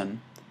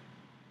person.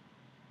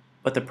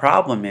 But the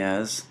problem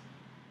is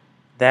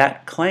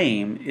that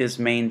claim is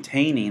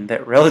maintaining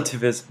that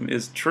relativism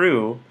is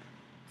true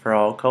for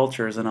all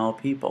cultures and all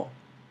people.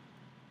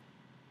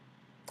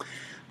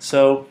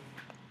 So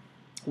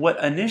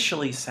what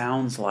initially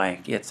sounds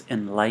like it's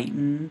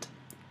enlightened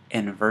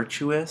and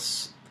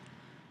virtuous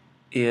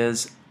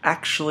is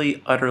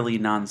actually utterly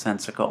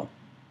nonsensical.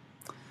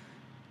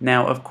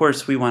 Now, of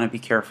course, we want to be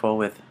careful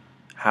with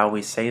how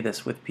we say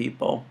this with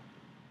people,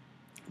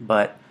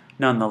 but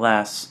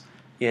nonetheless,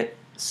 it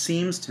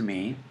seems to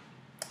me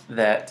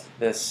that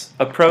this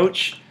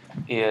approach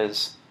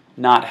is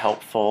not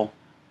helpful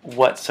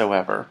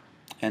whatsoever.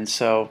 And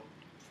so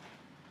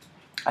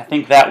I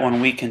think that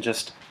one we can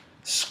just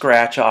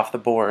scratch off the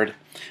board.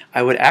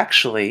 I would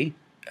actually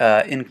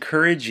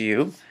encourage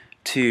you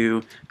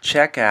to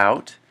check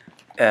out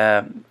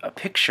a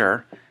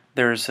picture.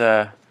 There's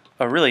a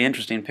really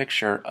interesting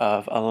picture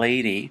of a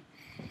lady,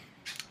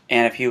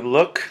 and if you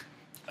look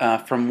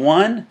from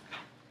one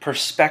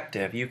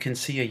perspective, you can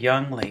see a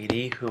young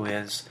lady who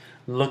is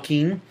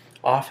looking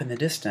off in the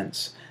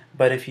distance.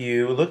 But if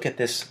you look at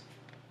this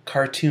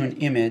cartoon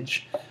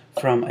image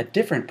from a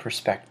different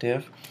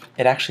perspective,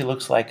 it actually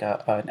looks like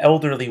an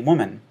elderly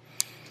woman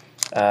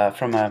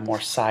from a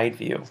more side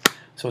view.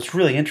 So it's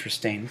really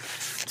interesting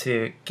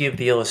to give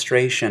the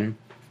illustration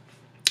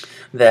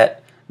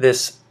that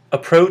this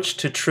approach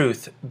to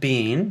truth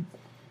being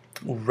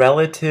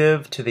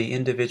relative to the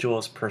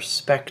individual's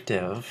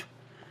perspective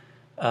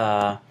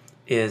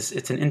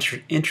it's an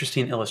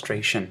interesting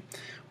illustration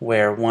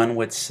where one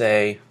would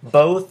say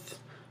both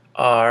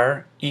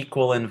are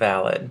equal and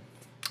valid.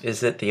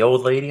 Is it the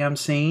old lady I'm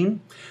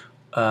seeing,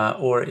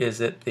 or is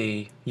it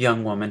the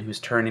young woman who's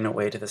turning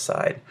away to the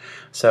side?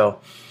 So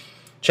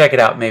check it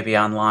out maybe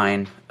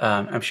online.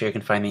 I'm sure you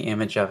can find the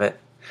image of it.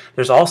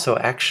 There's also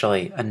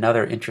actually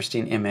another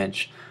interesting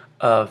image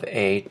of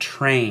a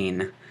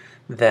train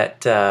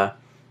that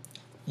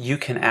you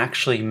can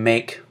actually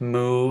make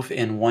move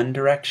in one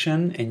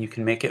direction, and you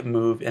can make it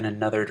move in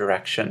another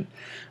direction.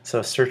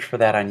 So search for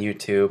that on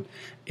YouTube.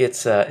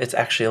 It's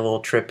actually a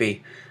little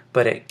trippy,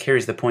 but it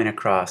carries the point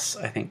across,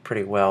 I think,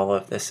 pretty well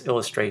of this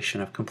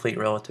illustration of complete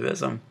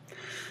relativism.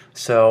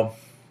 So,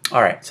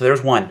 all right, so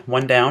there's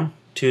one down,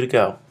 2 to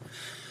go.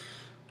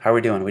 How are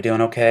we doing? We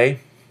doing okay?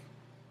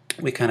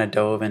 We kind of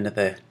dove into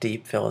the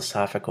deep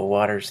philosophical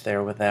waters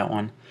there with that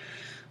one.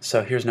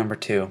 So here's number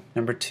 2.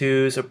 Number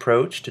 2's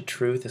approach to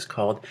truth is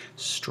called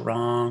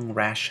strong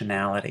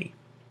rationality.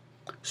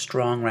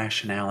 Strong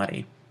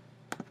rationality.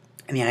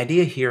 And the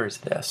idea here is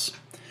this.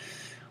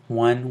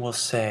 One will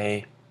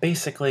say,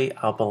 basically,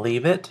 I'll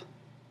believe it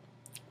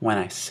when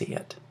I see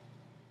it.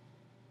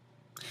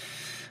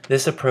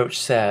 This approach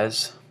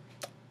says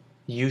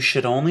you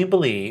should only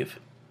believe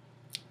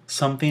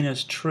something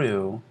is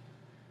true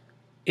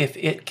if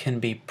it can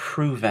be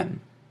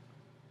proven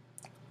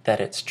that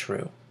it's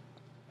true.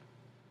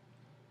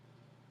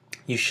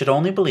 You should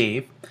only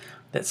believe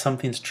that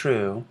something's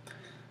true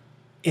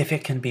if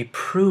it can be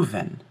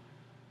proven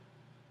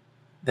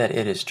that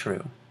it is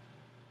true.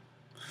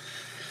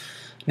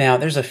 Now,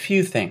 there's a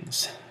few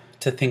things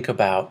to think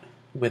about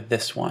with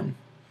this one.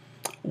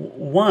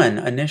 One,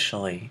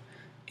 initially,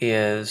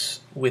 is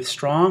with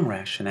strong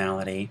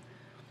rationality,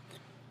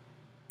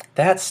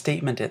 that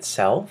statement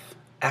itself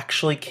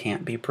actually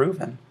can't be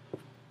proven.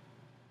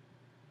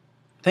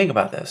 Think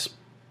about this.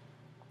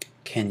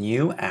 Can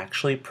you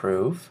actually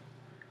prove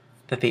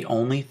that the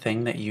only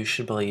thing that you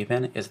should believe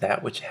in is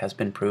that which has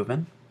been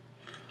proven?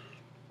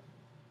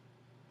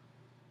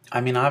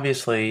 I mean,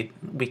 obviously,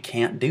 we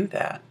can't do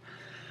that.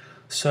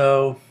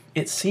 So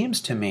it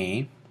seems to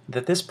me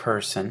that this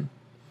person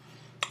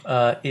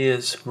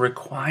is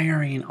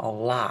requiring a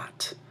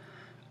lot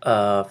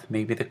of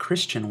maybe the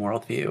Christian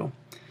worldview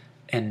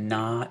and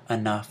not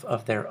enough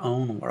of their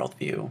own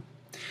worldview.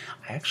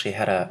 I actually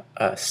had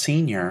a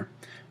senior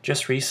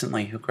just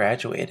recently who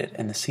graduated,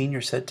 and the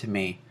senior said to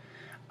me,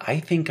 I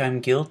think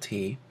I'm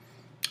guilty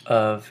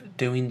of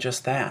doing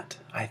just that.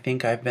 I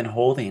think I've been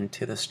holding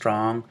to the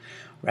strong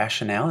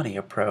rationality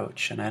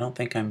approach, and I don't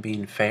think I'm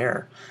being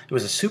fair. It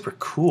was a super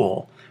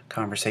cool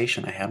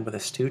conversation I had with a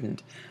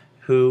student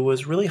who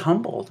was really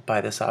humbled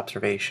by this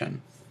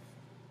observation.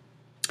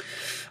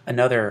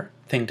 Another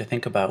thing to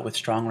think about with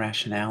strong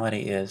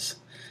rationality is,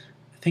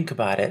 think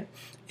about it,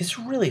 it's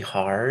really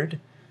hard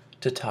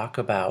to talk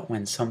about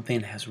when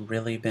something has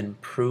really been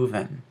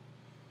proven.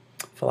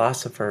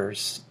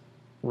 Philosophers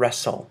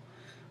wrestle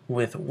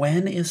with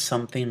when is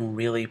something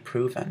really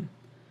proven.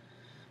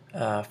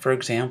 For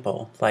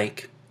example,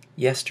 like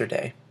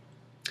yesterday,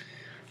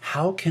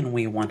 how can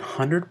we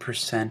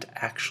 100%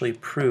 actually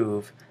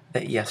prove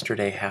that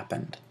yesterday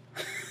happened?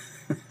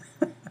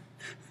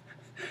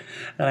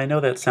 And I know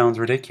that sounds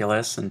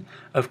ridiculous, and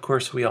of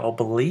course we all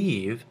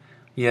believe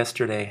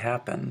yesterday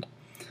happened,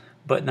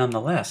 but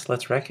nonetheless,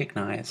 let's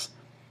recognize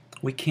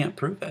we can't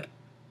prove it.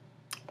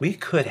 We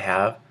could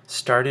have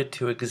started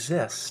to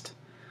exist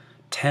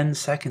 10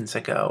 seconds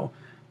ago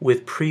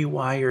with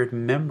pre-wired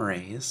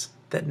memories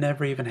that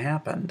never even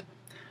happened.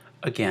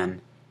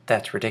 Again,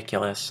 that's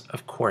ridiculous.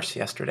 Of course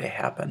yesterday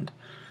happened.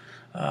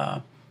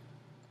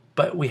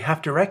 But we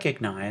have to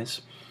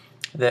recognize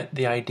that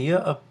the idea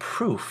of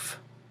proof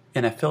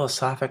in a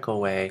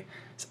philosophical way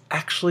is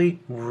actually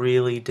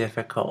really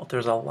difficult.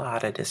 There's a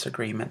lot of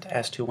disagreement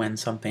as to when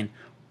something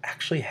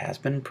actually has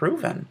been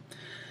proven.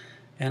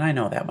 And I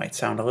know that might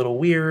sound a little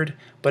weird,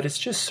 but it's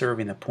just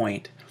serving the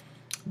point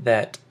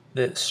that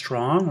the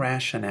strong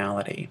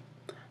rationality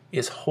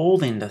is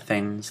holding to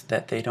things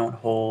that they don't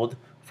hold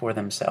for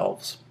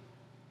themselves.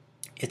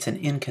 It's an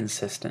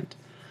inconsistent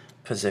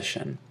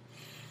position.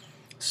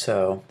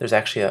 So there's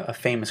actually a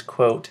famous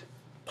quote,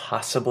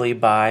 possibly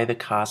by the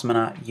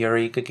cosmonaut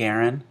Yuri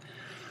Gagarin,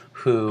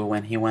 who,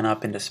 when he went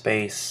up into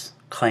space,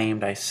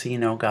 claimed, I see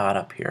no God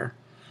up here.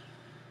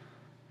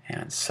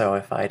 And so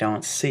if I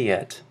don't see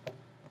it,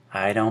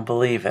 I don't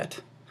believe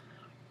it.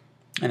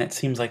 And it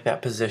seems like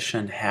that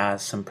position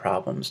has some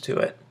problems to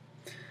it.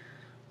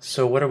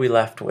 So what are we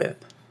left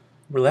with?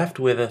 We're left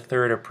with a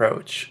third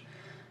approach.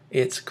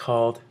 It's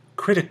called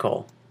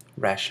critical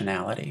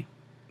rationality.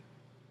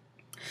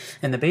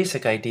 And the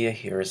basic idea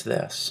here is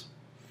this,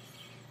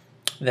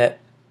 that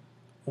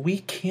we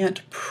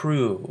can't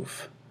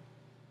prove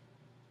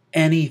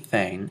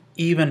anything,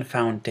 even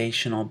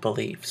foundational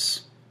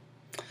beliefs.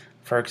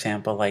 For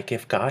example, like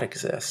if God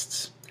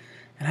exists.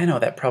 And I know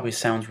that probably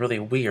sounds really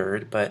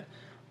weird, but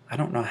I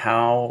don't know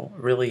how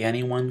really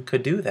anyone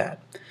could do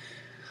that.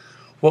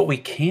 What we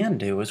can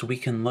do is we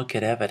can look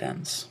at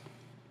evidence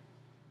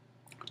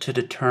to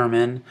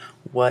determine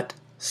what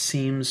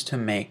seems to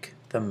make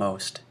the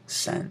most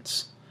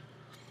sense.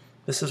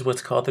 This is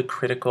what's called the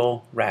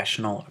critical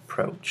rational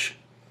approach.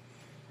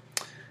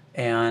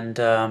 And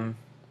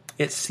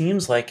it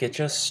seems like it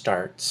just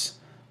starts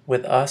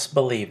with us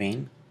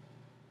believing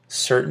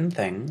certain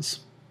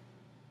things,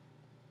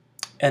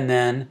 and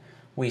then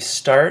we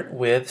start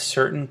with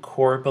certain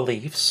core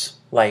beliefs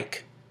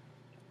like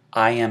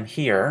I am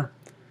here,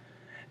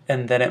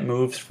 and then it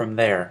moves from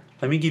there.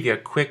 Let me give you a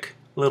quick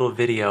little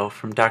video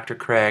from Dr.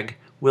 Craig,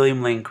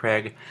 William Lane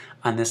Craig,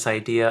 on this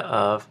idea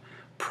of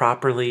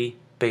properly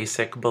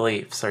basic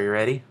beliefs. Are you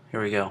ready?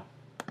 Here we go.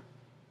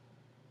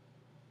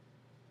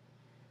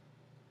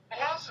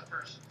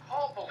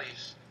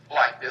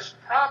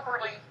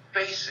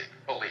 basic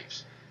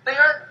beliefs. They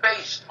aren't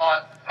based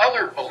on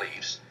other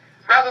beliefs.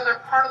 Rather, they're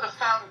part of the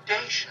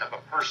foundation of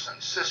a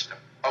person's system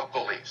of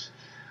beliefs.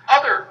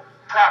 Other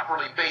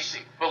properly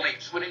basic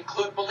beliefs would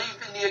include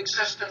believing the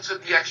existence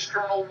of the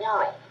external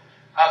world,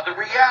 the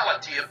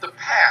reality of the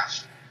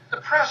past, the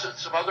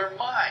presence of other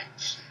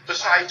minds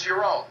besides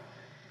your own.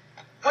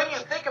 When you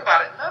think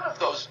about it, none of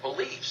those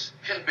beliefs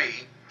can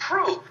be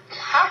proved.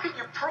 How can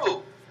you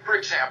prove, for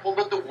example,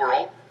 that the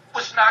world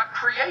was not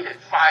created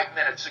 5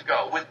 minutes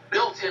ago with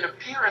built-in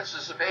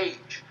appearances of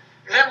age,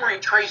 memory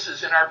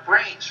traces in our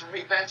brains from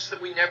events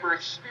that we never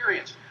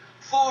experienced,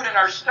 food in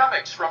our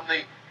stomachs from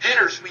the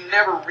dinners we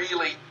never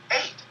really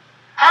ate?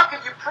 How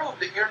can you prove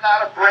that you're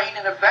not a brain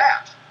in a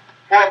vat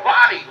or a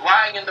body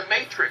lying in the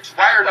matrix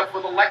wired up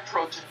with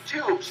electrodes and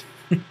tubes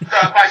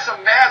by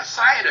some mad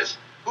scientist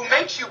who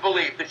makes you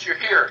believe that you're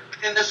here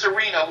in this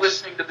arena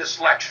listening to this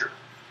lecture?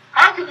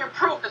 How can you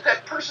prove that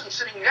that person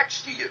sitting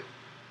next to you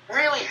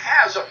really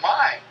has a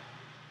mind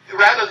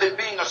rather than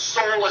being a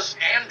soulless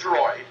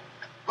android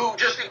who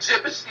just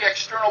exhibits the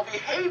external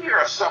behavior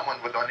of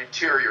someone with an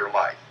interior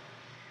life?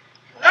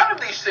 None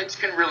of these things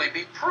can really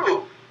be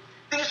proved.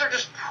 These are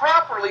just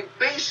properly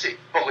basic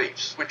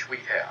beliefs which we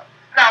have.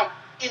 Now,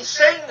 in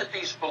saying that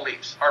these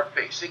beliefs are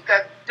basic,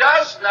 that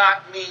does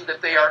not mean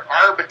that they are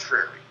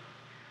arbitrary.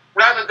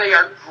 Rather, they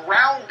are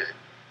grounded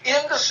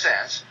in the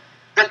sense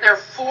that they're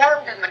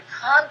formed in the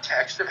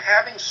context of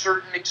having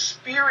certain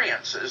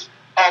experiences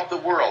of the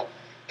world.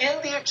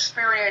 In the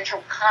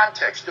experiential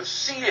context of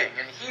seeing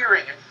and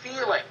hearing and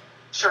feeling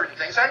certain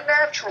things, I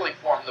naturally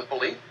form the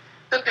belief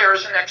that there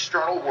is an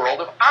external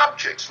world of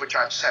objects which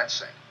I'm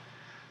sensing.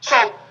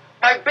 So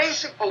my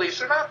basic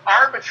beliefs are not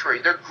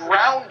arbitrary. They're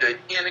grounded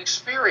in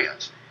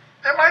experience.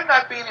 There might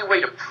not be any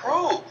way to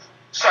prove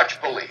such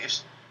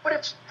beliefs, but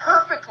it's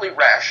perfectly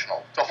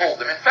rational to hold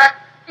them. In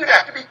fact, you'd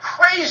have to be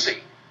crazy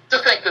to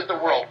think that the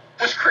world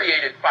was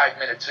created 5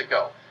 minutes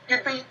ago.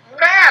 You'd be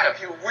mad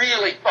if you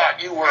really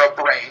thought you were a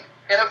brain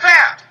in a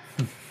vat.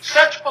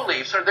 Such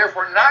beliefs are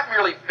therefore not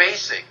merely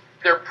basic,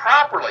 they're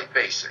properly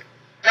basic.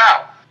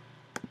 Now,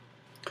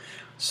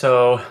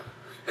 So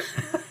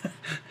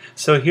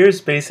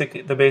here's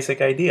the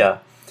basic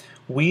idea.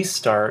 We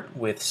start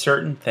with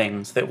certain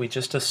things that we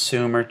just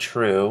assume are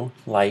true,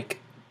 like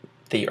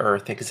the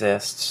earth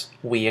exists,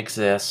 we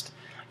exist,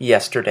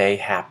 yesterday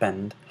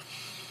happened.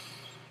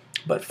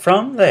 But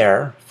from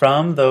there,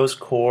 from those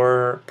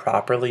core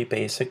properly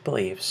basic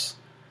beliefs,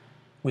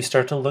 we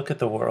start to look at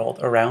the world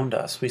around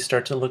us. We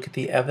start to look at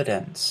the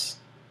evidence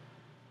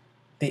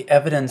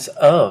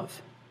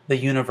of the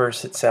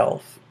universe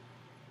itself,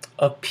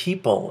 of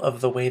people,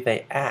 of the way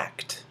they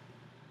act.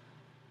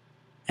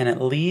 And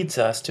it leads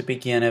us to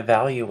begin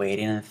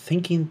evaluating and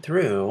thinking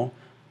through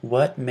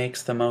what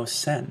makes the most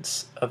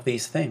sense of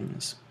these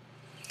things.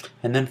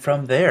 And then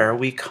from there,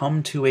 we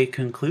come to a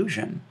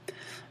conclusion.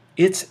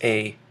 It's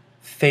a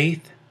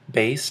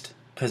faith-based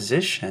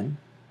position.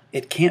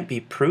 It can't be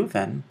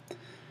proven,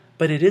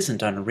 but it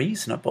isn't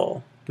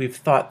unreasonable. We've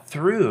thought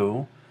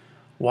through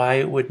why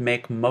it would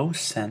make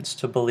most sense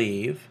to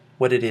believe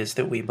what it is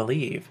that we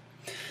believe.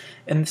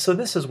 And so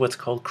this is what's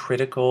called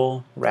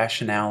critical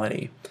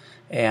rationality.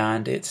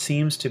 And it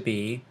seems to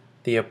be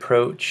the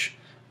approach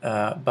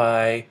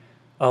by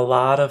a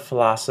lot of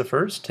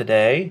philosophers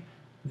today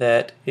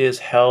that is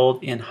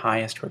held in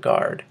highest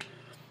regard.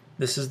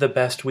 This is the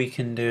best we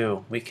can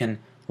do. We can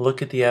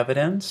look at the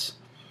evidence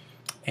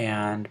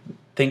and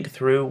think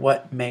through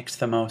what makes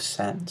the most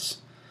sense.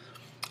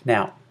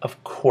 Now,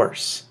 of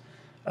course,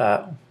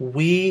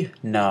 we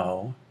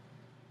know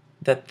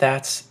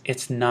that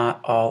it's not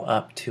all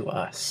up to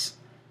us.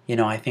 You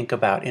know, I think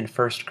about in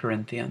 1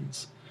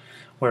 Corinthians,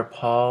 where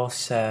Paul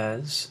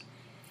says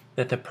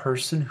that the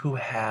person who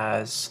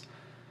has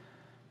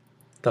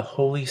the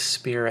Holy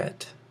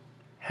Spirit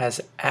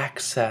has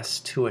access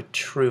to a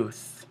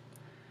truth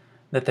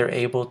that they're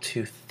able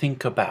to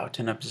think about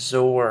and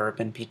absorb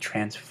and be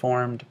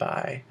transformed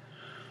by.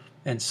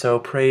 And so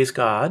praise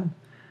God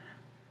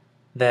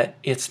that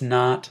it's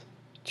not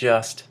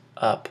just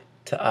up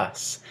to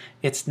us.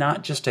 It's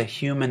not just a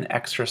human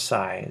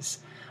exercise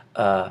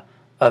of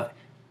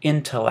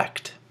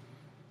intellect.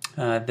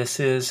 This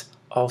is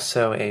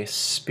also a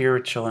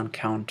spiritual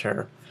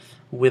encounter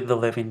with the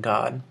living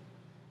God.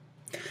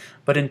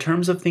 But in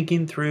terms of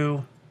thinking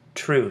through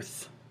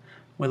truth,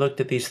 we looked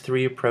at these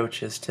three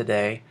approaches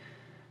today.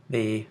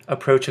 The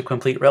approach of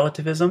complete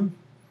relativism,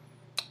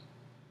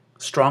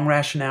 strong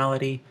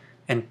rationality,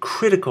 and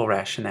critical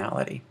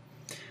rationality.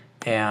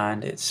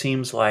 And it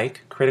seems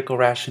like critical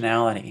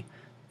rationality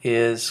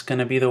is going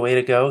to be the way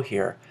to go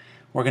here.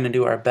 We're going to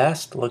do our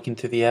best looking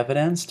through the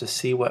evidence to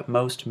see what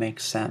most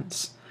makes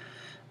sense.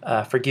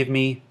 Forgive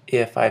me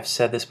if I've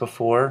said this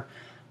before,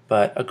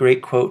 but a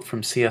great quote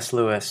from C.S.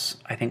 Lewis,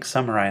 I think,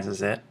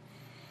 summarizes it.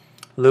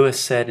 Lewis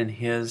said in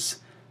his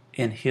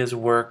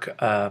work,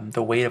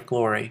 The Weight of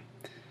Glory,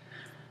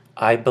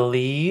 "I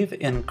believe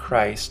in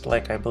Christ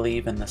like I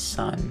believe in the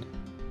sun,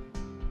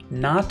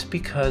 not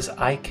because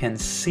I can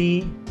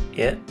see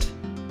it,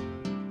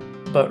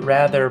 but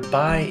rather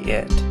by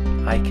it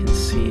I can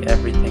see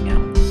everything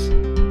else.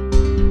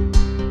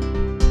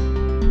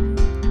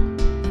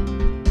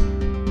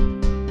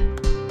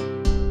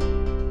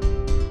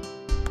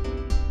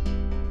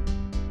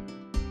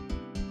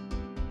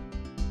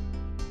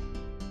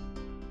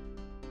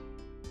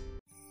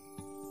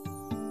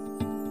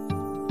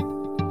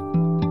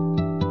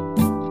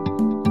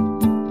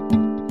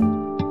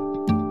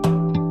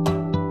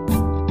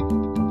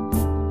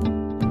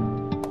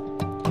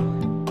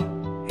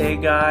 Hey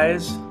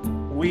guys,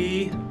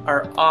 we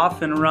are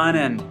off and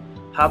running.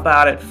 How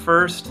about it?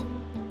 First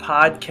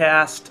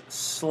podcast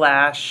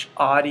 /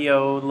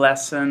 audio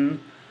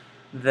lesson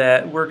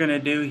that we're going to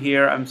do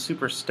here. I'm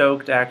super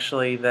stoked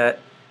actually that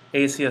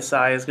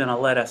ACSI is going to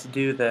let us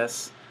do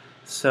this.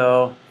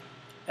 So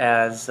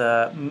as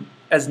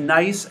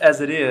nice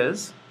as it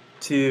is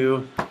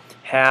to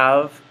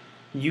have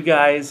you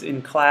guys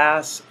in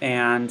class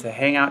and to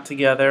hang out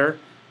together,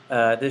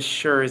 this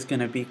sure is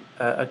going to be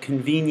a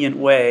convenient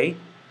way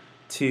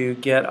to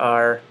get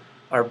our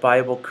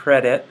Bible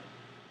credit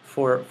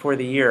for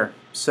the year.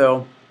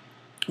 So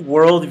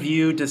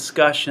worldview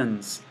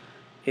discussions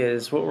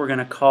is what we're going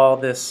to call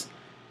this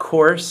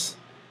course,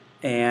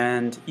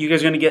 and you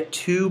guys are going to get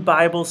 2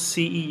 Bible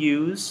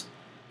CEUs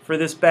for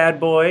this bad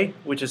boy,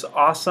 which is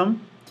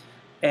awesome.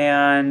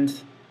 And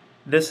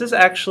this is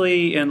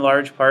actually in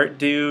large part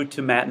due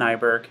to Matt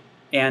Nyberg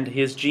and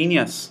his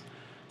genius.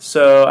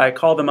 So I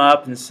called him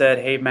up and said,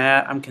 hey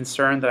Matt, I'm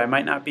concerned that I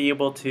might not be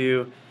able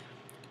to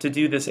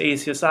do this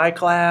ACSI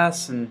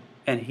class, and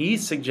he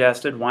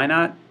suggested why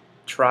not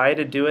try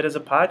to do it as a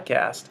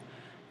podcast.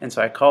 And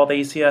so I called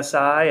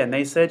ACSI and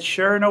they said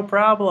sure, no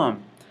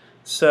problem.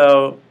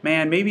 So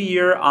man, maybe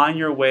you're on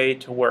your way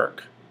to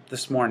work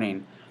this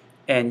morning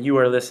and you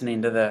are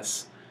listening to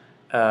this.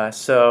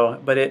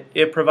 But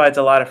it provides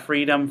a lot of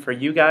freedom for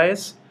you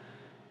guys,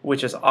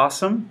 which is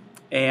awesome,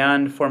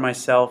 and for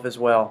myself as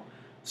well.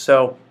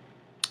 So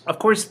of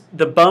course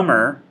the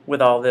bummer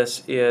with all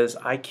this is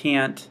I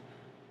can't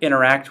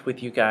interact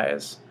with you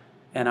guys,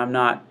 and I'm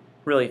not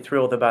really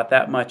thrilled about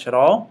that much at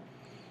all.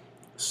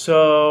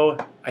 So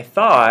I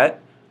thought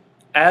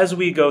as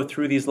we go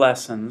through these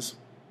lessons,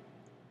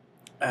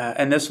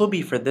 and this will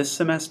be for this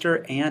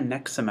semester and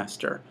next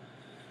semester,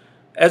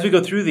 as we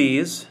go through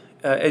these,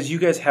 as you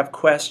guys have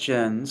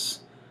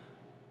questions,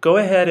 go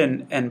ahead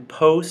and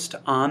post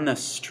on the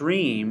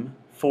stream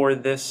for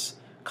this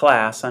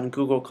class on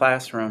Google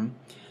Classroom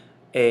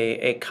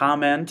a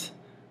comment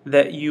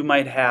that you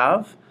might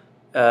have.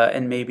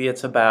 And maybe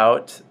it's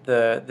about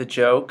the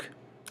joke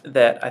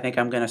that I think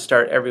I'm going to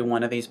start every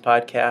one of these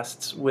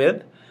podcasts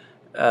with.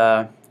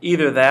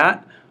 Either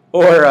that,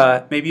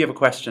 or maybe you have a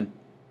question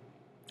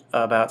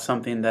about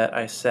something that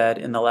I said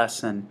in the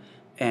lesson,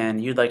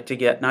 and you'd like to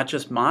get not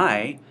just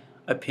my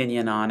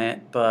opinion on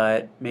it,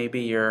 but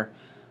maybe your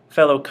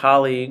fellow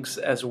colleagues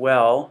as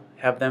well,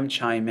 have them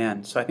chime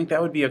in. So I think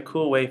that would be a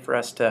cool way for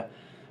us to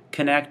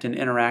connect and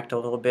interact a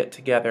little bit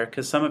together,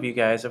 because some of you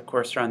guys, of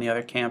course, are on the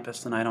other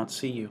campus and I don't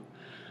see you.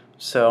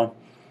 So,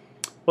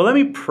 well, let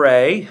me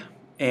pray,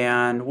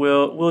 and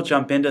we'll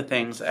jump into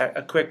things.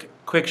 A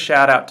quick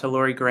shout out to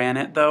Lori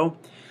Granite, though.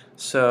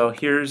 So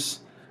here's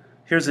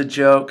a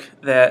joke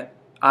that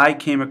I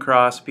came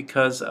across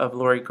because of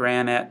Lori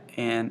Granite,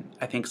 and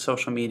I think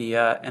social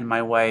media, and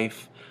my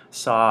wife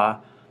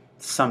saw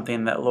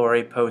something that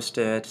Lori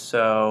posted.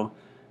 So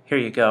here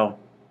you go.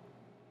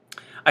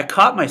 I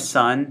caught my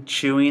son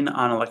chewing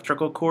on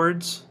electrical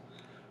cords,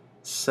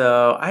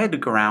 so I had to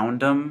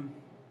ground him.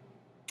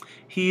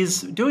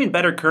 He's doing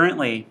better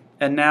currently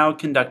and now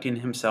conducting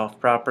himself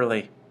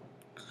properly.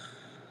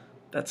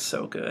 That's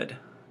so good.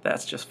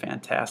 That's just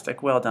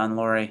fantastic. Well done,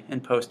 Lori, in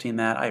posting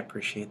that. I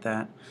appreciate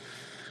that.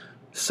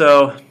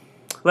 So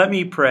let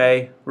me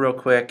pray real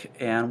quick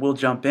and we'll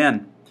jump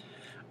in.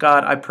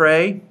 God, I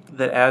pray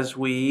that as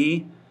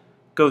we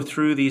go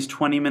through these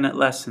 20-minute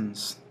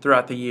lessons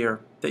throughout the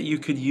year, that you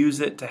could use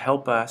it to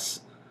help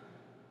us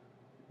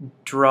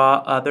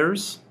draw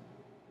others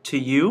to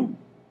you.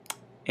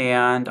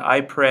 And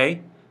I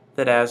pray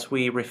that as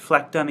we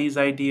reflect on these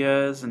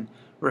ideas and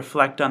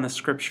reflect on the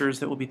scriptures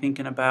that we'll be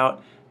thinking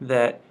about,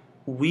 that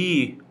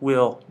we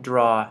will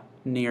draw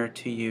near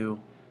to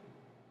you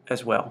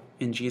as well.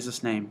 In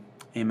Jesus' name,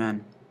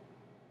 amen.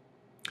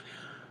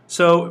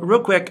 So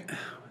real quick,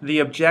 the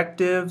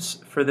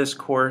objectives for this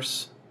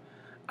course,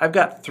 I've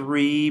got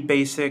 3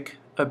 basic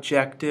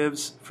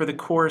objectives for the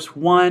course.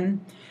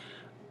 1,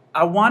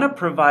 I want to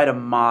provide a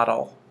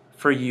model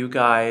for you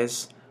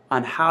guys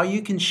on how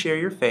you can share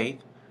your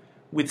faith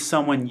with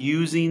someone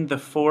using the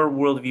 4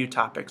 worldview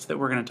topics that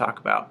we're going to talk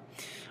about.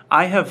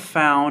 I have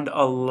found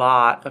a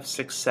lot of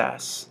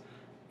success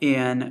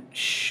in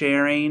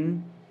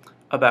sharing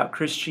about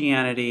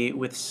Christianity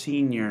with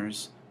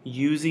seniors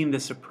using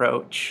this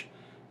approach,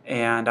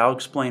 and I'll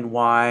explain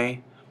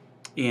why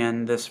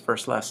in this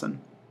first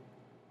lesson.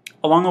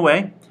 Along the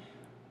way,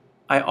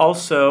 I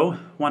also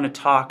want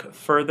to talk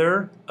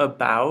further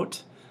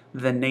about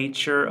the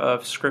nature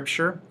of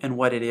Scripture and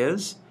what it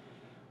is,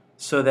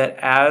 so that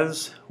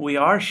as we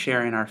are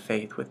sharing our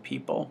faith with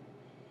people,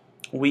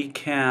 we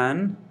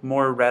can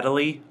more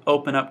readily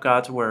open up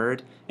God's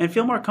Word and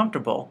feel more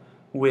comfortable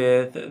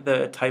with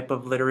the type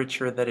of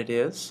literature that it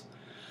is.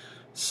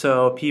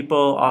 So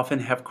people often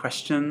have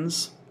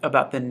questions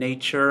about the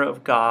nature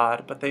of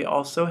God, but they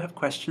also have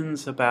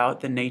questions about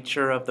the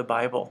nature of the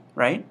Bible,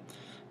 right?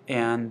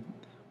 And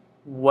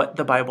what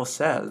the Bible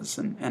says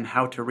and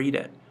how to read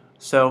it.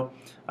 So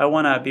I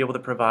want to be able to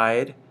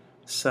provide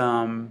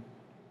some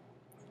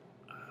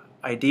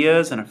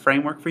ideas and a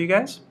framework for you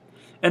guys.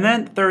 And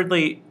then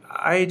thirdly,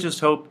 I just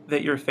hope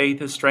that your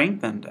faith is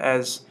strengthened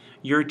as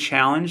you're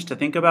challenged to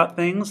think about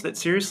things that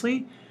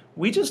seriously,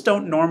 we just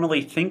don't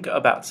normally think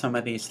about some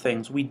of these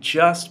things. We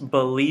just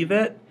believe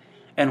it,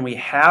 and we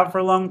have for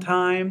a long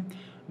time,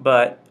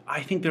 but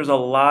I think there's a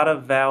lot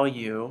of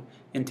value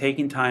in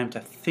taking time to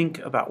think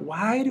about,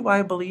 why do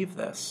I believe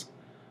this?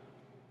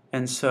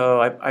 And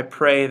so I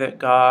pray that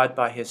God,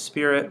 by His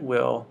Spirit,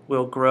 will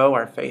grow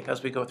our faith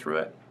as we go through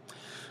it.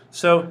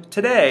 So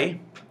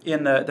today,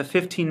 in the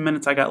 15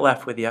 minutes I got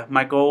left with you,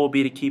 my goal will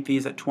be to keep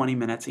these at 20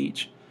 minutes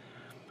each.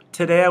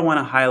 Today I want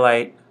to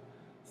highlight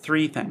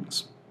 3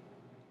 things.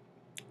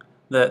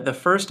 The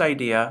first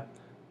idea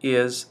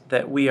is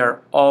that we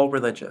are all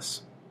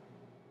religious.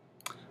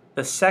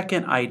 The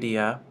second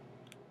idea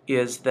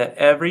is that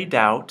every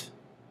doubt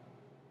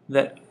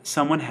that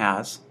someone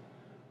has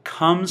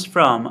comes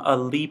from a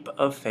leap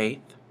of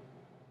faith.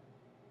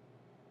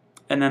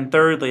 And then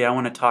thirdly, I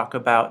want to talk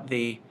about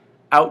the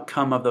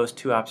outcome of those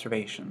 2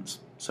 observations.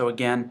 So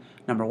again,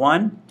 number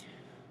 1,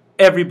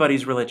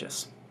 everybody's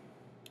religious.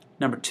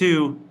 Number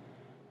 2,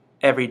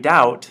 every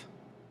doubt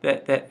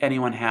that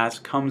anyone has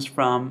comes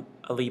from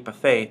a leap of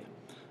faith.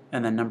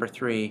 And then number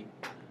 3,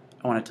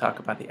 I want to talk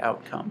about the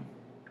outcome.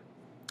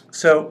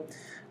 So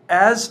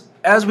as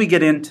we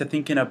get into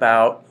thinking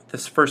about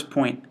this first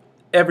point,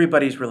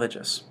 everybody's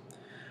religious,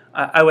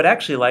 I would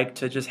actually like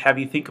to just have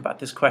you think about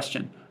this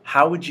question.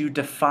 How would you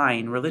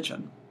define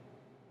religion?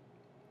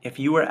 If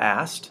you were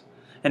asked,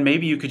 and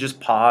maybe you could just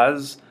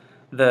pause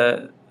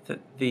the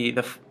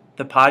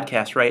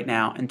podcast right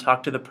now and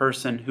talk to the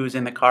person who's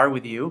in the car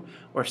with you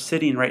or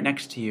sitting right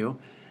next to you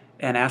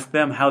and ask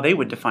them how they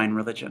would define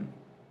religion.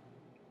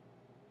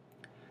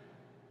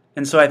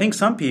 And so I think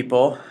some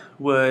people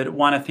would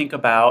want to think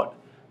about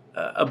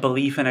a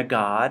belief in a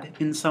God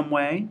in some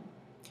way.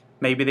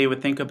 Maybe they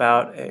would think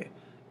about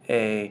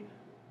a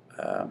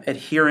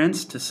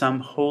adherence to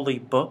some holy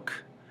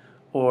book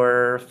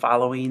or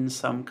following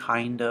some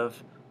kind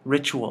of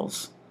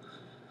rituals.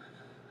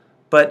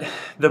 But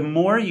the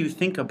more you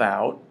think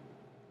about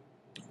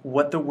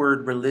what the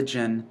word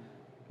religion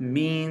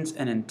means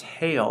and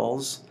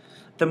entails,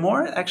 the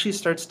more it actually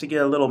starts to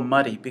get a little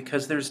muddy,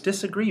 because there's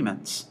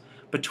disagreements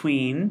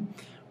between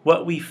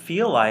what we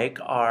feel like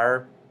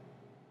are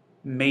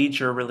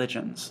major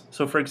religions.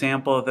 So for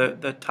example,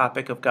 the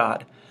topic of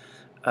God.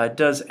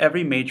 Does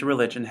every major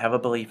religion have a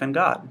belief in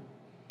God?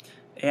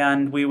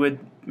 And we would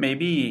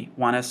maybe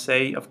want to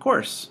say, of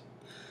course.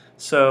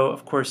 So,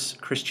 of course,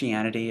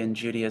 Christianity and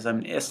Judaism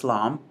and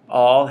Islam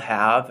all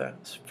have a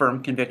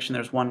firm conviction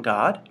there's one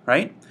God,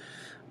 right?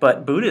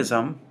 But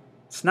Buddhism,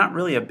 it's not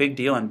really a big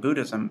deal in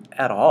Buddhism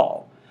at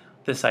all,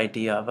 this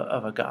idea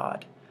of a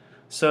God.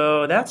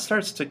 So that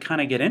starts to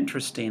kind of get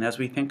interesting as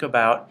we think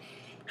about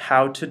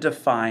how to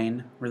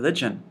define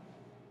religion.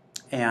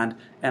 And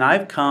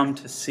I've come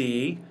to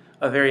see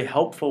a very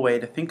helpful way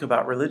to think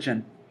about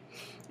religion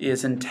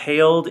is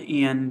entailed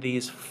in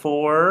these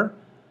 4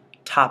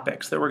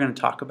 topics that we're going to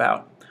talk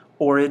about: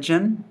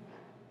 origin,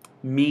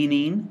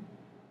 meaning,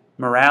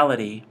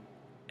 morality,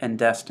 and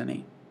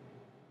destiny.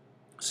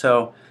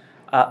 So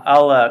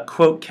I'll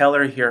quote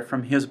Keller here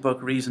from his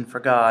book, Reason for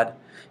God.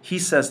 He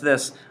says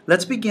this: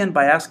 let's begin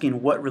by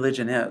asking what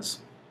religion is.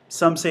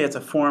 Some say it's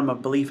a form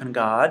of belief in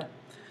God,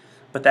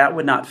 but that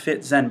would not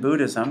fit Zen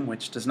Buddhism,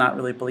 which does not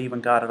really believe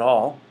in God at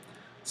all.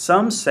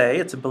 Some say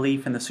it's a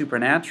belief in the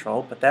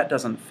supernatural, but that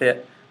doesn't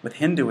fit with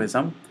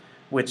Hinduism,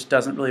 which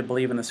doesn't really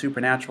believe in the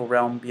supernatural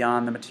realm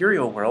beyond the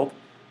material world,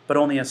 but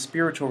only a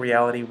spiritual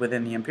reality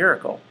within the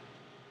empirical.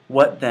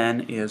 What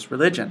then is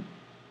religion?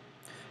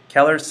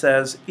 Keller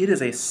says it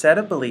is a set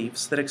of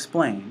beliefs that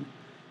explain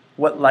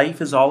what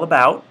life is all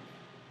about,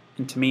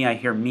 and to me I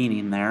hear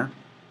meaning there.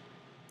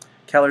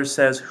 Keller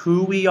says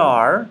who we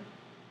are,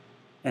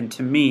 and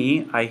to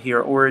me I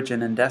hear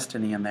origin and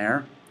destiny in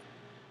there.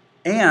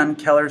 And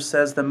Keller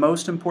says the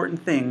most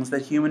important things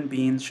that human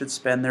beings should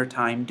spend their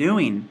time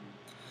doing.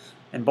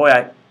 And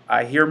boy,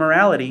 I hear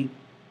morality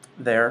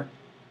there.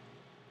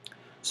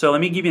 So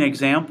let me give you an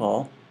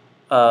example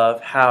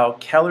of how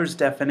Keller's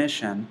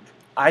definition,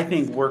 I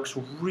think, works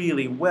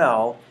really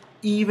well,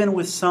 even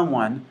with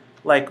someone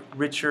like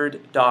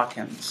Richard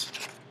Dawkins.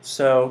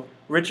 So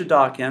Richard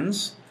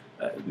Dawkins,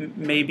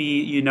 maybe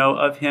you know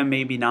of him,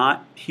 maybe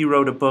not. He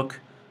wrote a book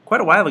quite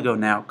a while ago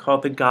now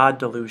called The God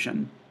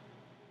Delusion.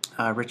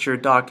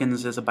 Richard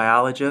Dawkins is a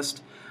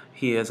biologist.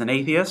 He is an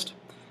atheist,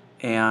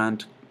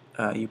 and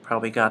you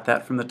probably got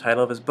that from the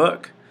title of his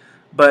book.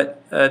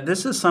 But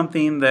this is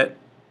something that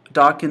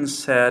Dawkins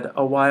said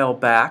a while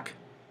back.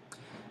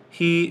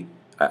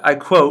 I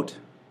quote,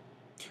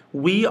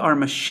 We are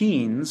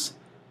machines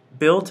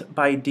built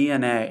by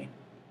DNA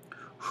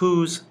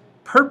whose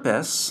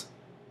purpose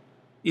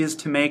is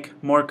to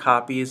make more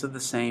copies of the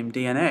same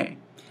DNA.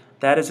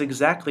 That is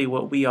exactly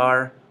what we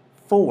are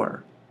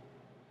for.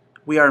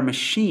 We are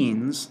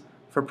machines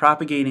for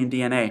propagating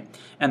DNA.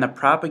 And the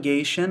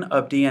propagation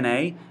of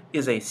DNA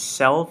is a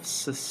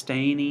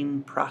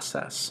self-sustaining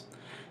process.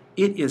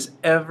 It is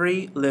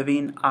every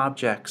living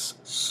object's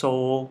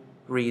sole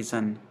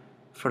reason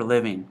for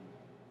living.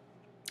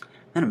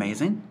 Isn't that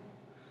amazing?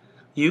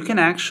 You can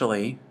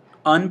actually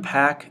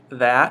unpack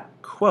that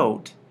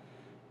quote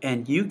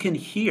and you can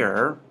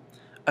hear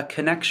a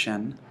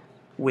connection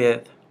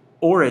with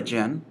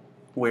origin,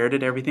 where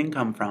did everything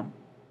come from?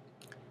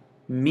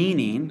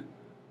 Meaning,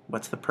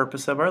 what's the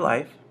purpose of our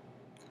life?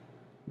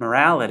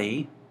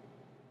 Morality,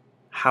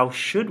 how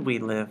should we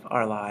live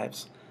our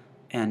lives?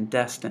 And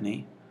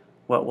destiny,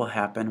 what will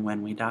happen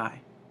when we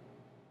die?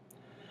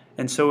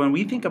 And so when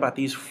we think about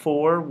these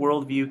 4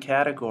 worldview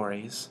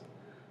categories,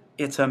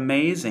 it's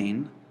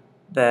amazing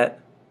that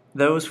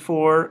those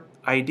 4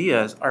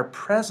 ideas are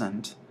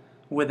present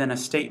within a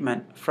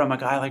statement from a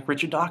guy like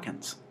Richard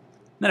Dawkins.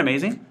 Isn't that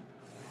amazing?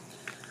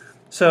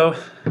 So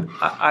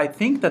I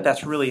think that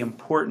that's really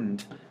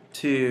important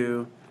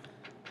to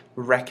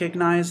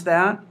recognize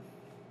that.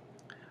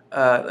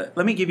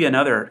 Let me give you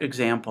another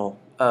example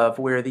of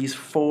where these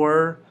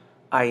 4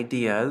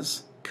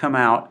 ideas come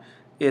out.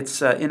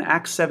 It's in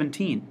Acts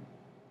 17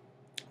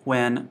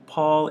 when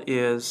Paul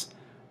is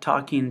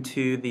talking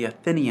to the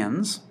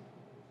Athenians.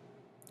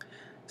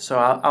 So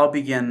I'll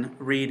begin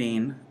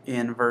reading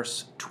in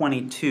verse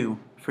 22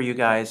 for you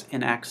guys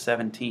in Acts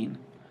 17.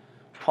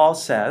 Paul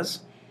says,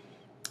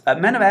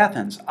 "Men of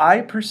Athens,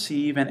 I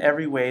perceive in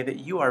every way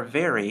that you are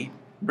very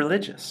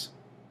religious.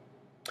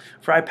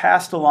 For I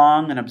passed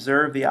along and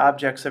observed the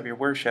objects of your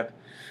worship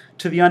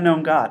to the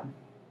unknown God."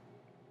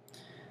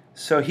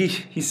 So he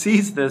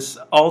sees this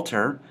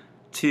altar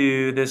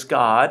to this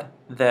God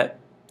that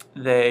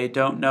they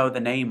don't know the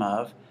name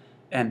of,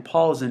 and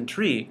Paul is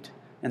intrigued.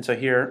 And so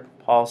here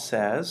Paul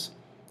says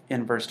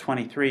in verse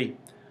 23,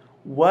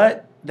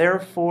 "What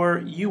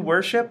therefore you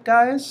worship,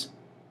 guys,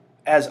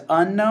 as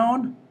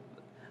unknown,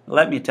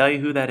 let me tell you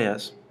who that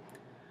is."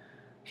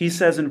 He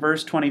says in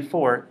verse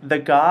 24, "The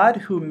God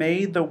who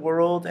made the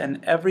world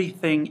and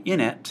everything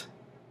in it,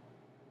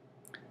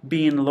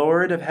 being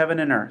Lord of heaven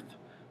and earth."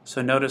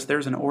 So notice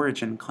there's an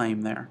origin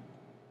claim there.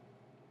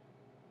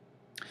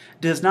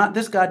 This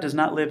God does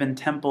not live in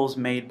temples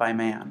made by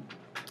man,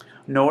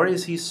 nor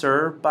is he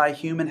served by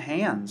human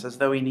hands as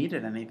though he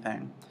needed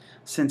anything,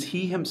 since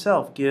he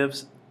himself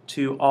gives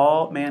to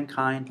all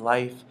mankind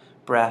life,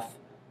 breath,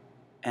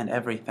 and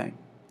everything.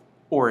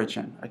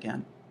 Origin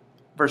again.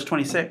 Verse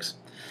 26,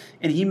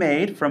 "And he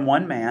made from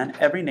one man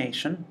every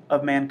nation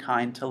of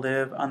mankind to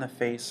live on the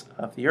face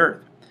of the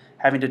earth,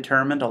 having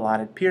determined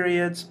allotted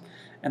periods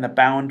and the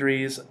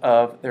boundaries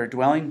of their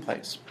dwelling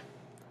place."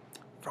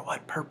 For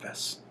what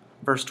purpose?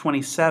 Verse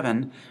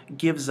 27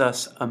 gives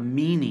us a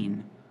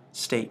meaning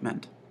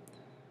statement.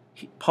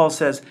 Paul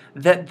says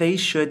that they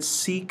should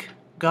seek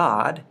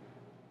God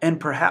and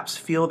perhaps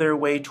feel their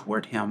way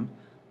toward him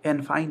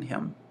and find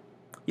him.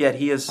 Yet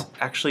he is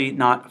actually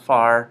not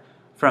far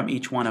from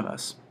each one of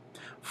us.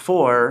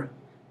 "For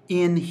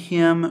in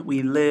him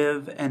we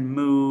live and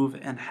move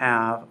and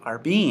have our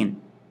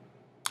being."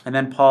 And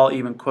then Paul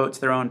even quotes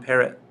their own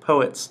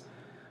poets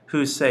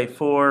who say,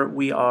 "For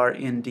we are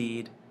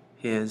indeed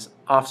his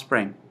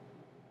offspring."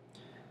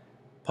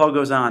 Paul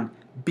goes on,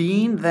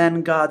 "Being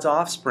then God's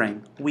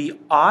offspring, we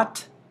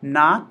ought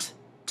not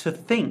to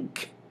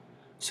think."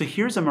 So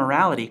here's a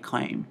morality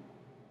claim,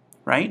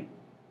 right?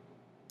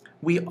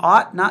 We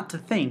ought not to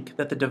think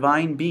that the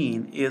divine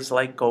being is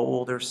like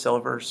gold or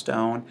silver,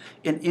 stone,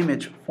 an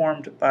image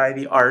formed by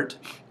the art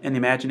and the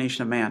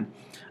imagination of man.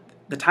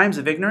 The times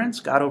of ignorance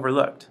God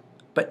overlooked,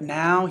 but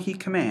now he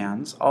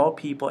commands all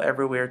people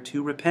everywhere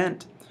to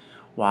repent.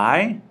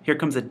 Why? Here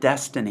comes a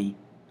destiny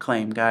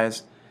claim,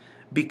 guys.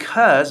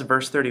 Because,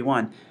 verse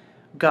 31,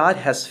 God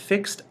has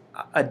fixed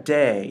a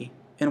day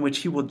in which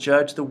he will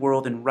judge the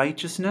world in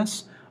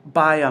righteousness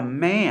by a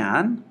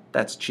man,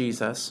 that's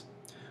Jesus,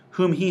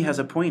 whom he has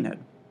appointed.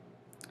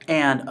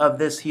 And of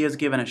this he has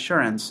given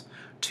assurance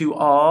to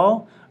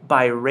all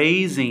by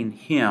raising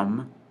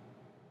him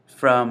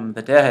from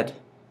the dead.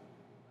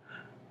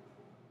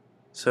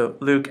 So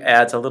Luke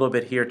adds a little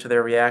bit here to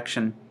their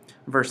reaction.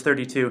 Verse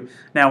 32,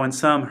 "Now when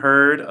some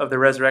heard of the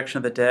resurrection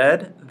of the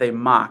dead, they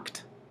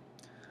mocked.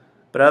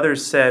 But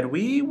others said,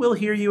 'We will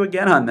hear you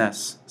again on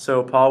this.'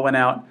 So Paul went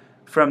out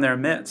from their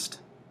midst.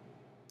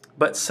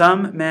 But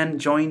some men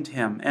joined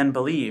him and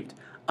believed,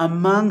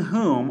 among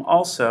whom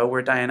also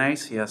were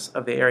Dionysius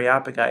of the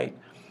Areopagite,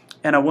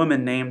 and a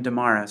woman named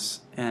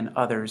Damaris, and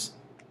others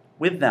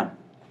with them."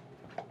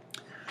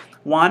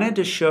 Wanted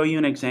to show you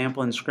an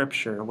example in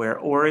Scripture where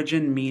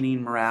origin,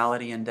 meaning,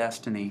 morality, and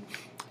destiny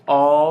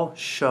all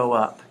show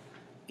up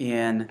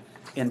in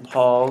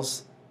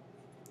Paul's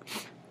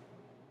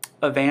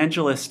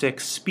evangelistic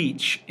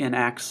speech in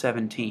Acts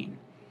 17.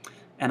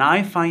 And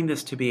I find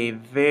this to be a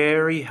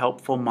very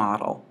helpful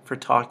model for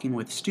talking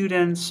with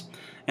students,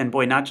 and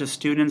boy, not just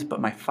students,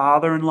 but my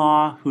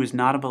father-in-law, who is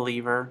not a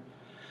believer,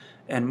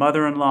 and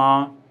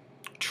mother-in-law,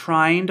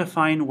 trying to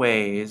find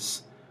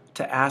ways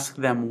to ask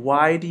them,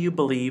 why do you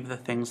believe the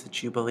things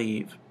that you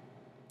believe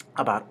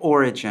about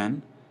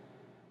origin,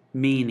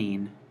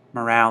 meaning,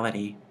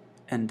 morality,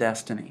 and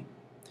destiny?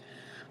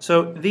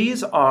 So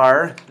these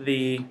are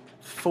the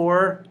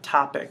 4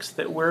 topics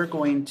that we're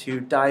going to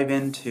dive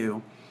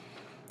into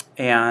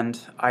and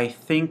I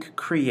think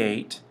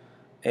create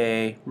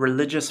a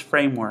religious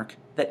framework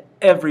that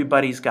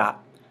everybody's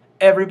got.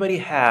 Everybody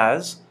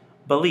has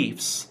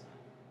beliefs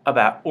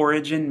about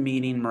origin,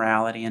 meaning,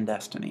 morality, and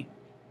destiny.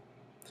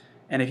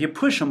 And if you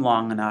push them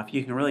long enough,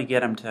 you can really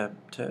get them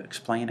to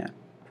explain it.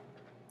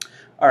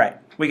 All right,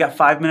 we got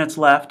 5 minutes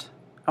left.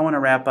 I want to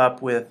wrap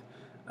up with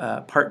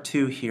part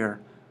 2 here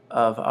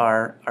of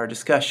our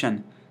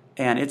discussion.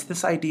 And it's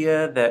this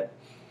idea that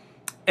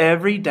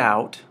every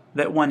doubt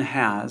that one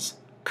has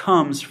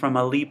comes from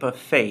a leap of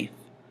faith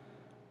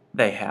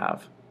they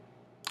have.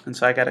 And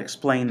so I got to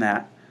explain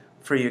that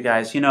for you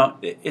guys. You know,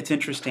 it's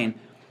interesting.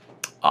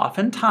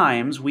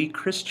 Oftentimes, we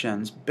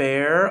Christians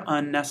bear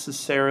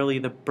unnecessarily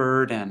the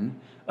burden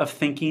of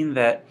thinking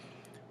that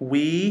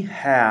we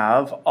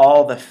have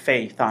all the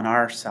faith on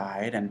our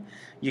side, and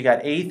you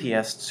got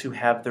atheists who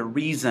have the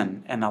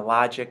reason and the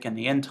logic and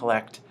the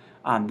intellect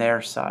on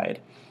their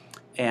side,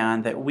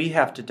 and that we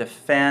have to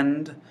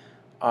defend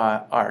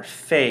our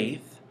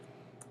faith,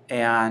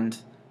 and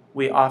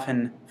we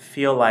often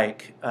feel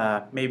like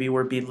maybe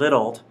we're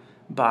belittled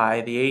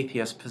by the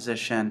atheist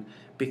position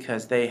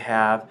because they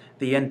have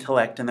the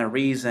intellect and the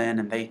reason,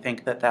 and they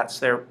think that that's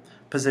their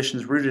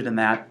position's rooted in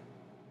that.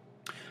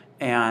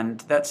 And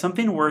that's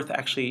something worth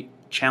actually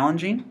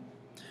challenging.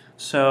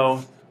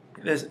 So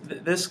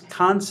this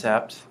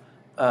concept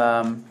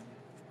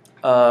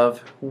of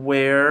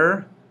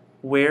where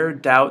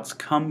doubts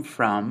come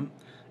from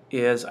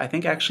is, I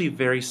think, actually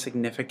very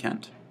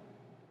significant.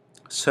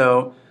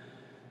 So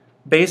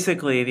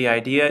basically, the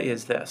idea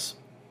is this.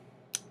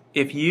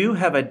 If you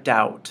have a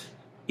doubt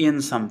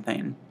in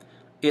something,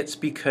 it's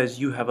because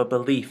you have a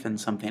belief in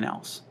something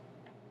else.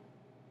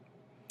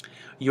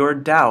 Your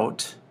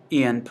doubt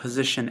in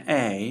position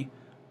A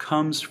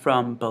comes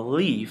from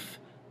belief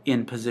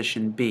in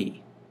position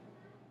B.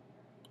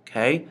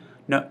 Okay?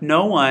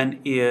 No one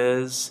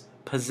is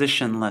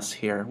positionless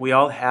here. We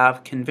all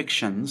have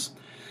convictions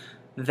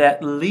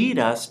that lead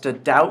us to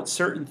doubt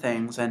certain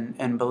things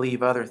and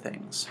believe other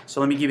things. So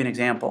let me give you an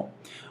example.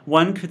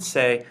 One could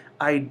say,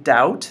 I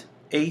doubt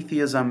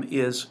atheism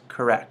is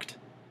correct.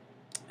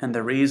 And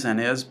the reason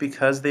is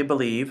because they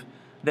believe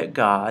that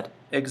God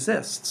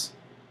exists.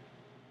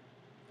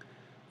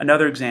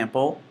 Another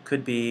example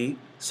could be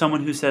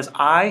someone who says,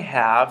 I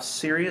have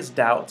serious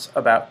doubts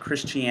about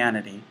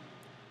Christianity.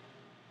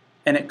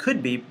 And it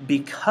could be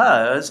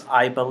because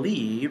I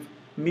believe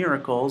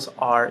miracles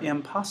are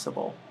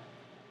impossible.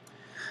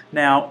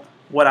 Now,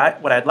 what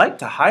I'd like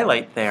to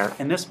highlight there,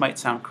 and this might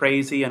sound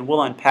crazy, and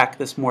we'll unpack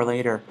this more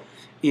later,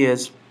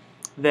 is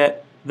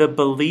that the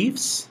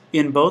beliefs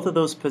in both of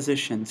those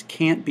positions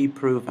can't be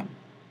proven.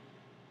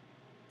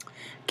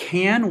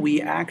 Can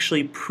we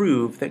actually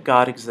prove that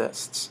God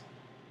exists?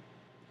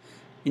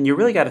 And you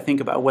really got to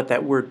think about what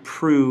that word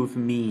prove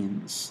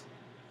means.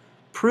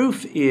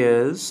 Proof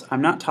is,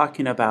 I'm not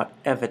talking about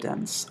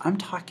evidence, I'm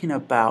talking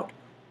about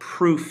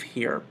proof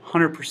here,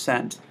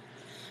 100%.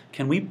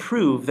 Can we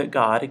prove that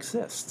God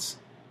exists?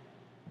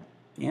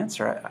 The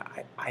answer,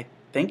 I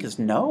think, is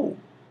no.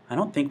 I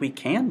don't think we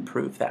can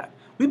prove that.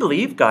 We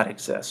believe God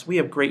exists. We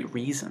have great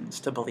reasons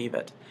to believe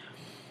it.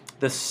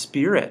 The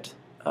Spirit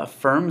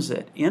affirms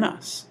it in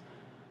us.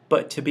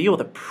 But to be able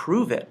to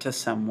prove it to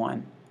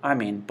someone, I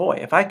mean, boy,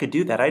 if I could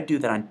do that, I'd do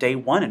that on day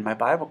 1 in my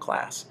Bible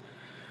class.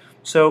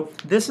 So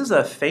this is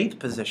a faith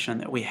position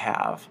that we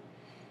have,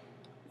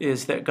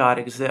 is that God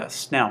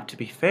exists. Now, to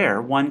be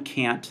fair, one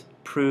can't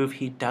prove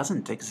he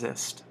doesn't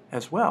exist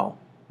as well,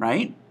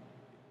 right?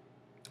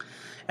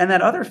 And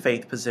that other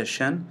faith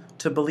position,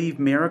 to believe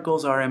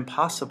miracles are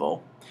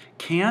impossible,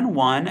 can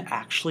one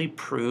actually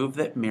prove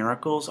that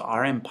miracles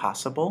are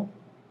impossible?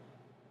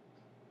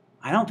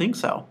 I don't think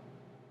so.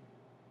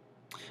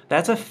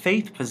 That's a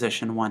faith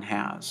position one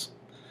has.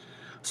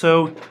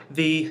 So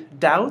the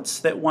doubts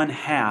that one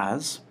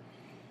has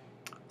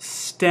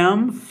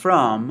stem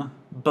from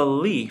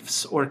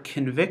beliefs or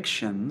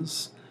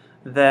convictions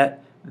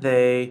that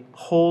they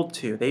hold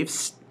to. They've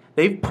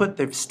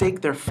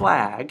staked their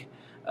flag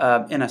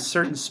in a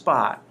certain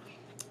spot.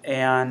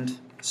 And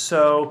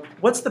so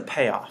what's the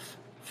payoff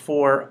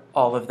for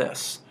all of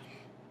this?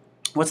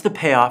 What's the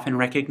payoff in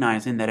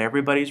recognizing that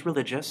everybody's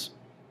religious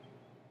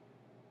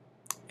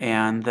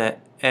and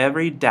that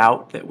every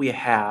doubt that we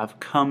have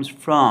comes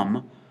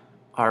from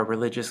our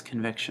religious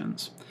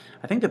convictions?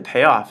 I think the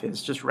payoff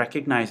is just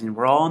recognizing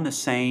we're all on the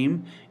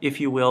same,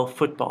 if you will,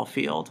 football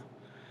field.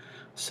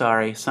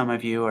 Sorry, some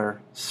of you are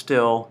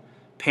still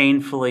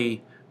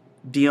painfully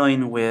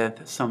dealing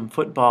with some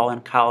football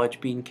in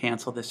college being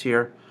canceled this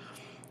year,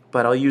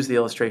 but I'll use the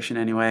illustration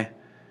anyway.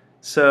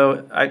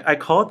 So I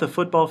call it the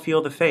football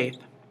field of faith,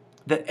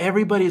 that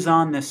everybody's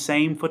on this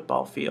same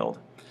football field.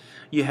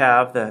 You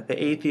have the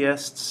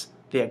atheists,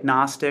 the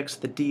agnostics,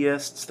 the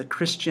deists, the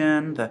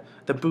Christian,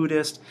 the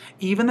Buddhist,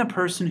 even the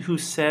person who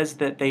says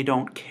that they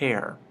don't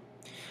care.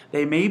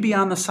 They may be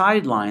on the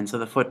sidelines of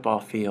the football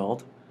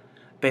field,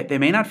 but they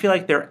may not feel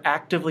like they're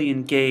actively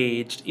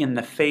engaged in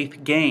the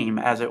faith game,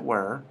 as it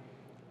were,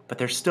 but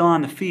they're still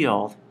on the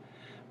field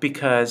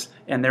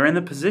and they're in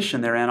the position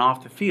they're in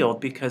off the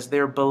field because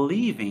they're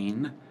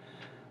believing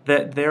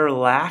that their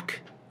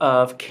lack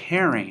of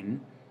caring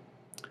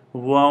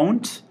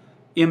won't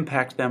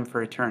impact them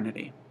for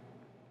eternity.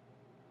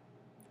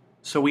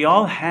 So we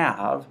all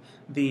have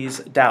these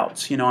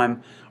doubts.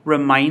 I'm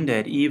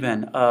reminded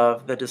even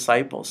of the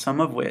disciples,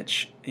 some of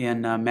which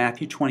in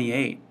Matthew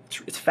 28.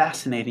 It's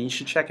fascinating. You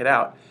should check it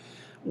out.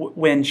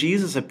 When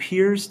Jesus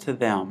appears to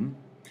them,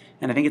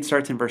 and I think it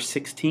starts in verse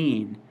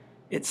 16,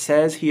 it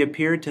says he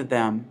appeared to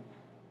them,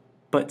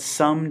 but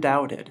some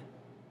doubted.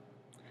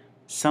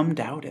 Some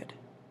doubted.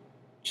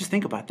 Just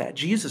think about that.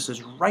 Jesus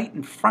is right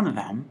in front of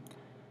them,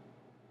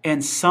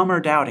 and some are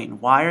doubting.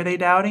 Why are they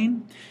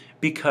doubting?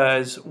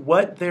 Because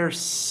what they're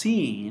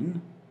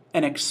seeing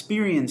and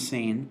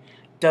experiencing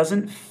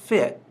doesn't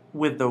fit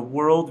with the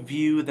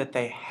worldview that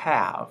they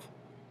have.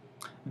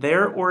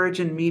 Their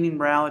origin, meaning,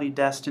 morality,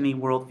 destiny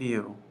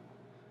worldview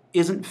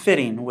isn't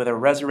fitting with a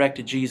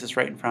resurrected Jesus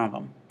right in front of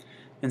them.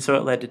 And so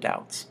it led to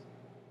doubts.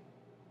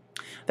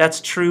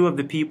 That's true of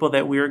the people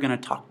that we're going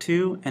to talk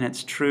to, and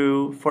it's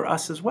true for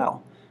us as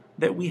well,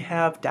 that we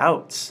have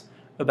doubts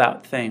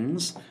about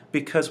things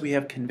because we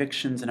have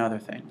convictions in other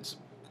things.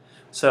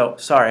 So,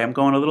 sorry, I'm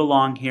going a little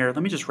long here.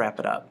 Let me just wrap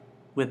it up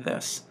with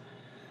this.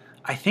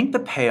 I think the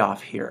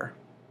payoff here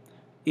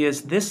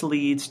is this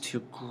leads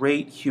to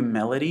great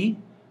humility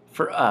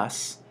for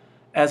us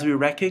as we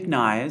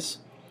recognize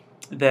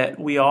that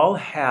we all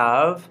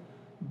have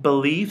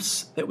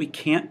beliefs that we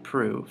can't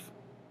prove.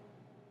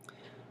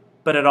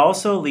 But it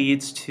also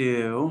leads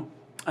to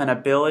an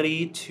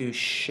ability to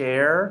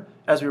share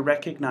as we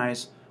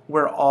recognize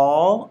we're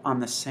all on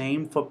the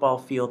same football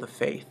field of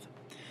faith.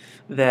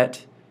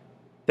 That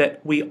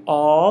we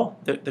all,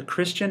 the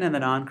Christian and the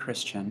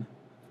non-Christian,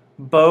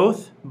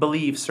 both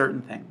believe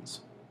certain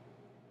things.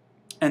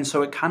 And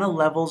so it kind of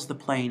levels the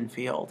playing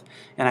field.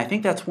 And I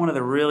think that's one of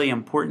the really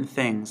important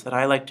things that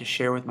I like to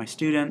share with my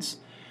students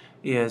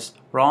is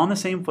we're all on the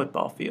same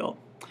football field.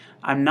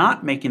 I'm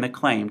not making the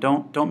claim,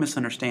 don't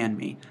misunderstand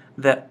me,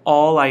 that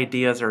all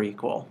ideas are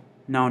equal.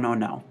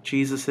 No.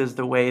 Jesus is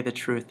the way, the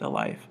truth, the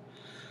life.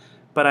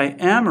 But I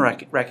am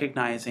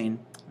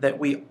recognizing that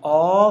we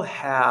all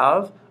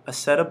have a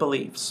set of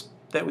beliefs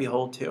that we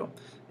hold to.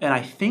 And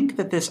I think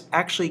that this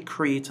actually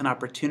creates an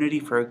opportunity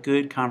for a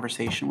good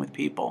conversation with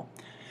people.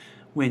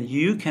 When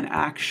you can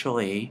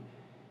actually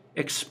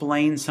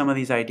explain some of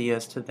these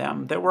ideas to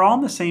them, that we're all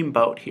in the same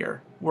boat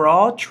here. We're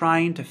all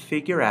trying to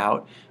figure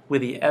out,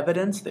 with the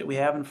evidence that we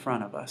have in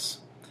front of us,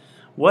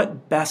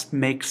 what best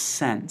makes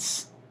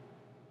sense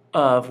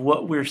of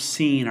what we're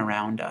seeing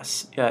around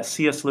us.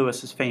 C.S.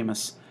 Lewis is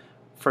famous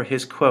for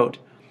his quote,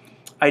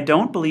 "I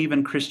don't believe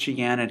in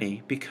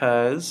Christianity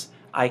because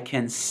I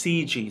can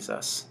see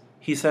Jesus."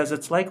 He says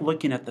it's like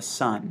looking at the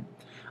sun.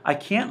 I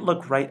can't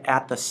look right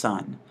at the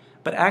sun,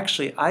 but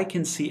actually I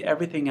can see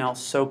everything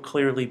else so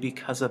clearly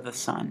because of the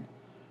sun.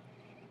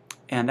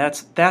 And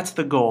that's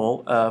the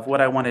goal of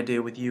what I want to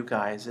do with you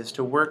guys, is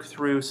to work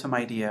through some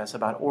ideas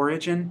about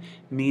origin,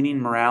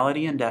 meaning,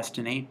 morality, and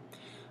destiny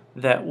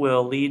that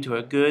will lead to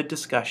a good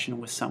discussion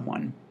with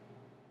someone.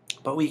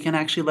 But we can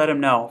actually let them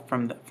know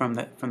from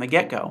the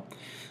get-go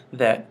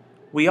that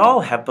we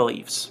all have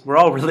beliefs. We're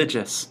all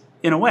religious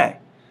in a way.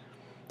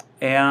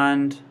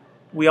 And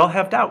we all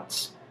have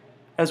doubts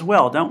as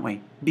well, don't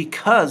we?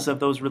 Because of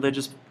those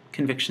religious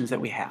convictions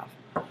that we have.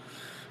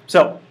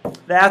 So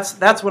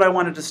that's what I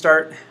wanted to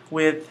start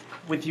with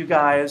you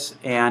guys.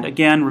 And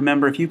again,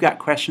 remember, if you've got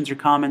questions or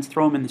comments,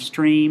 throw them in the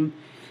stream.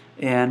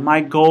 And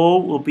my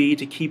goal will be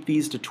to keep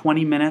these to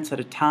 20 minutes at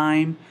a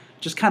time,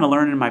 just kind of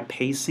learning my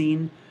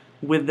pacing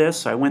with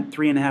this. So I went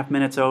 3.5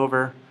 minutes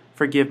over.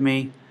 Forgive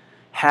me.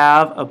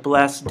 Have a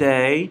blessed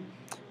day.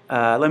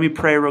 Let me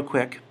pray real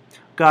quick.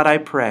 God, I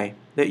pray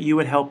that you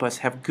would help us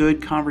have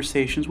good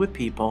conversations with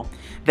people,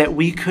 that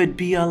we could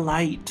be a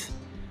light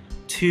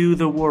to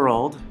the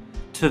world,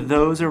 to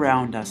those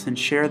around us, and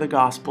share the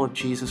gospel of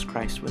Jesus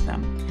Christ with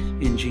them.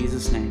 In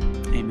Jesus' name,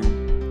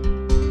 amen.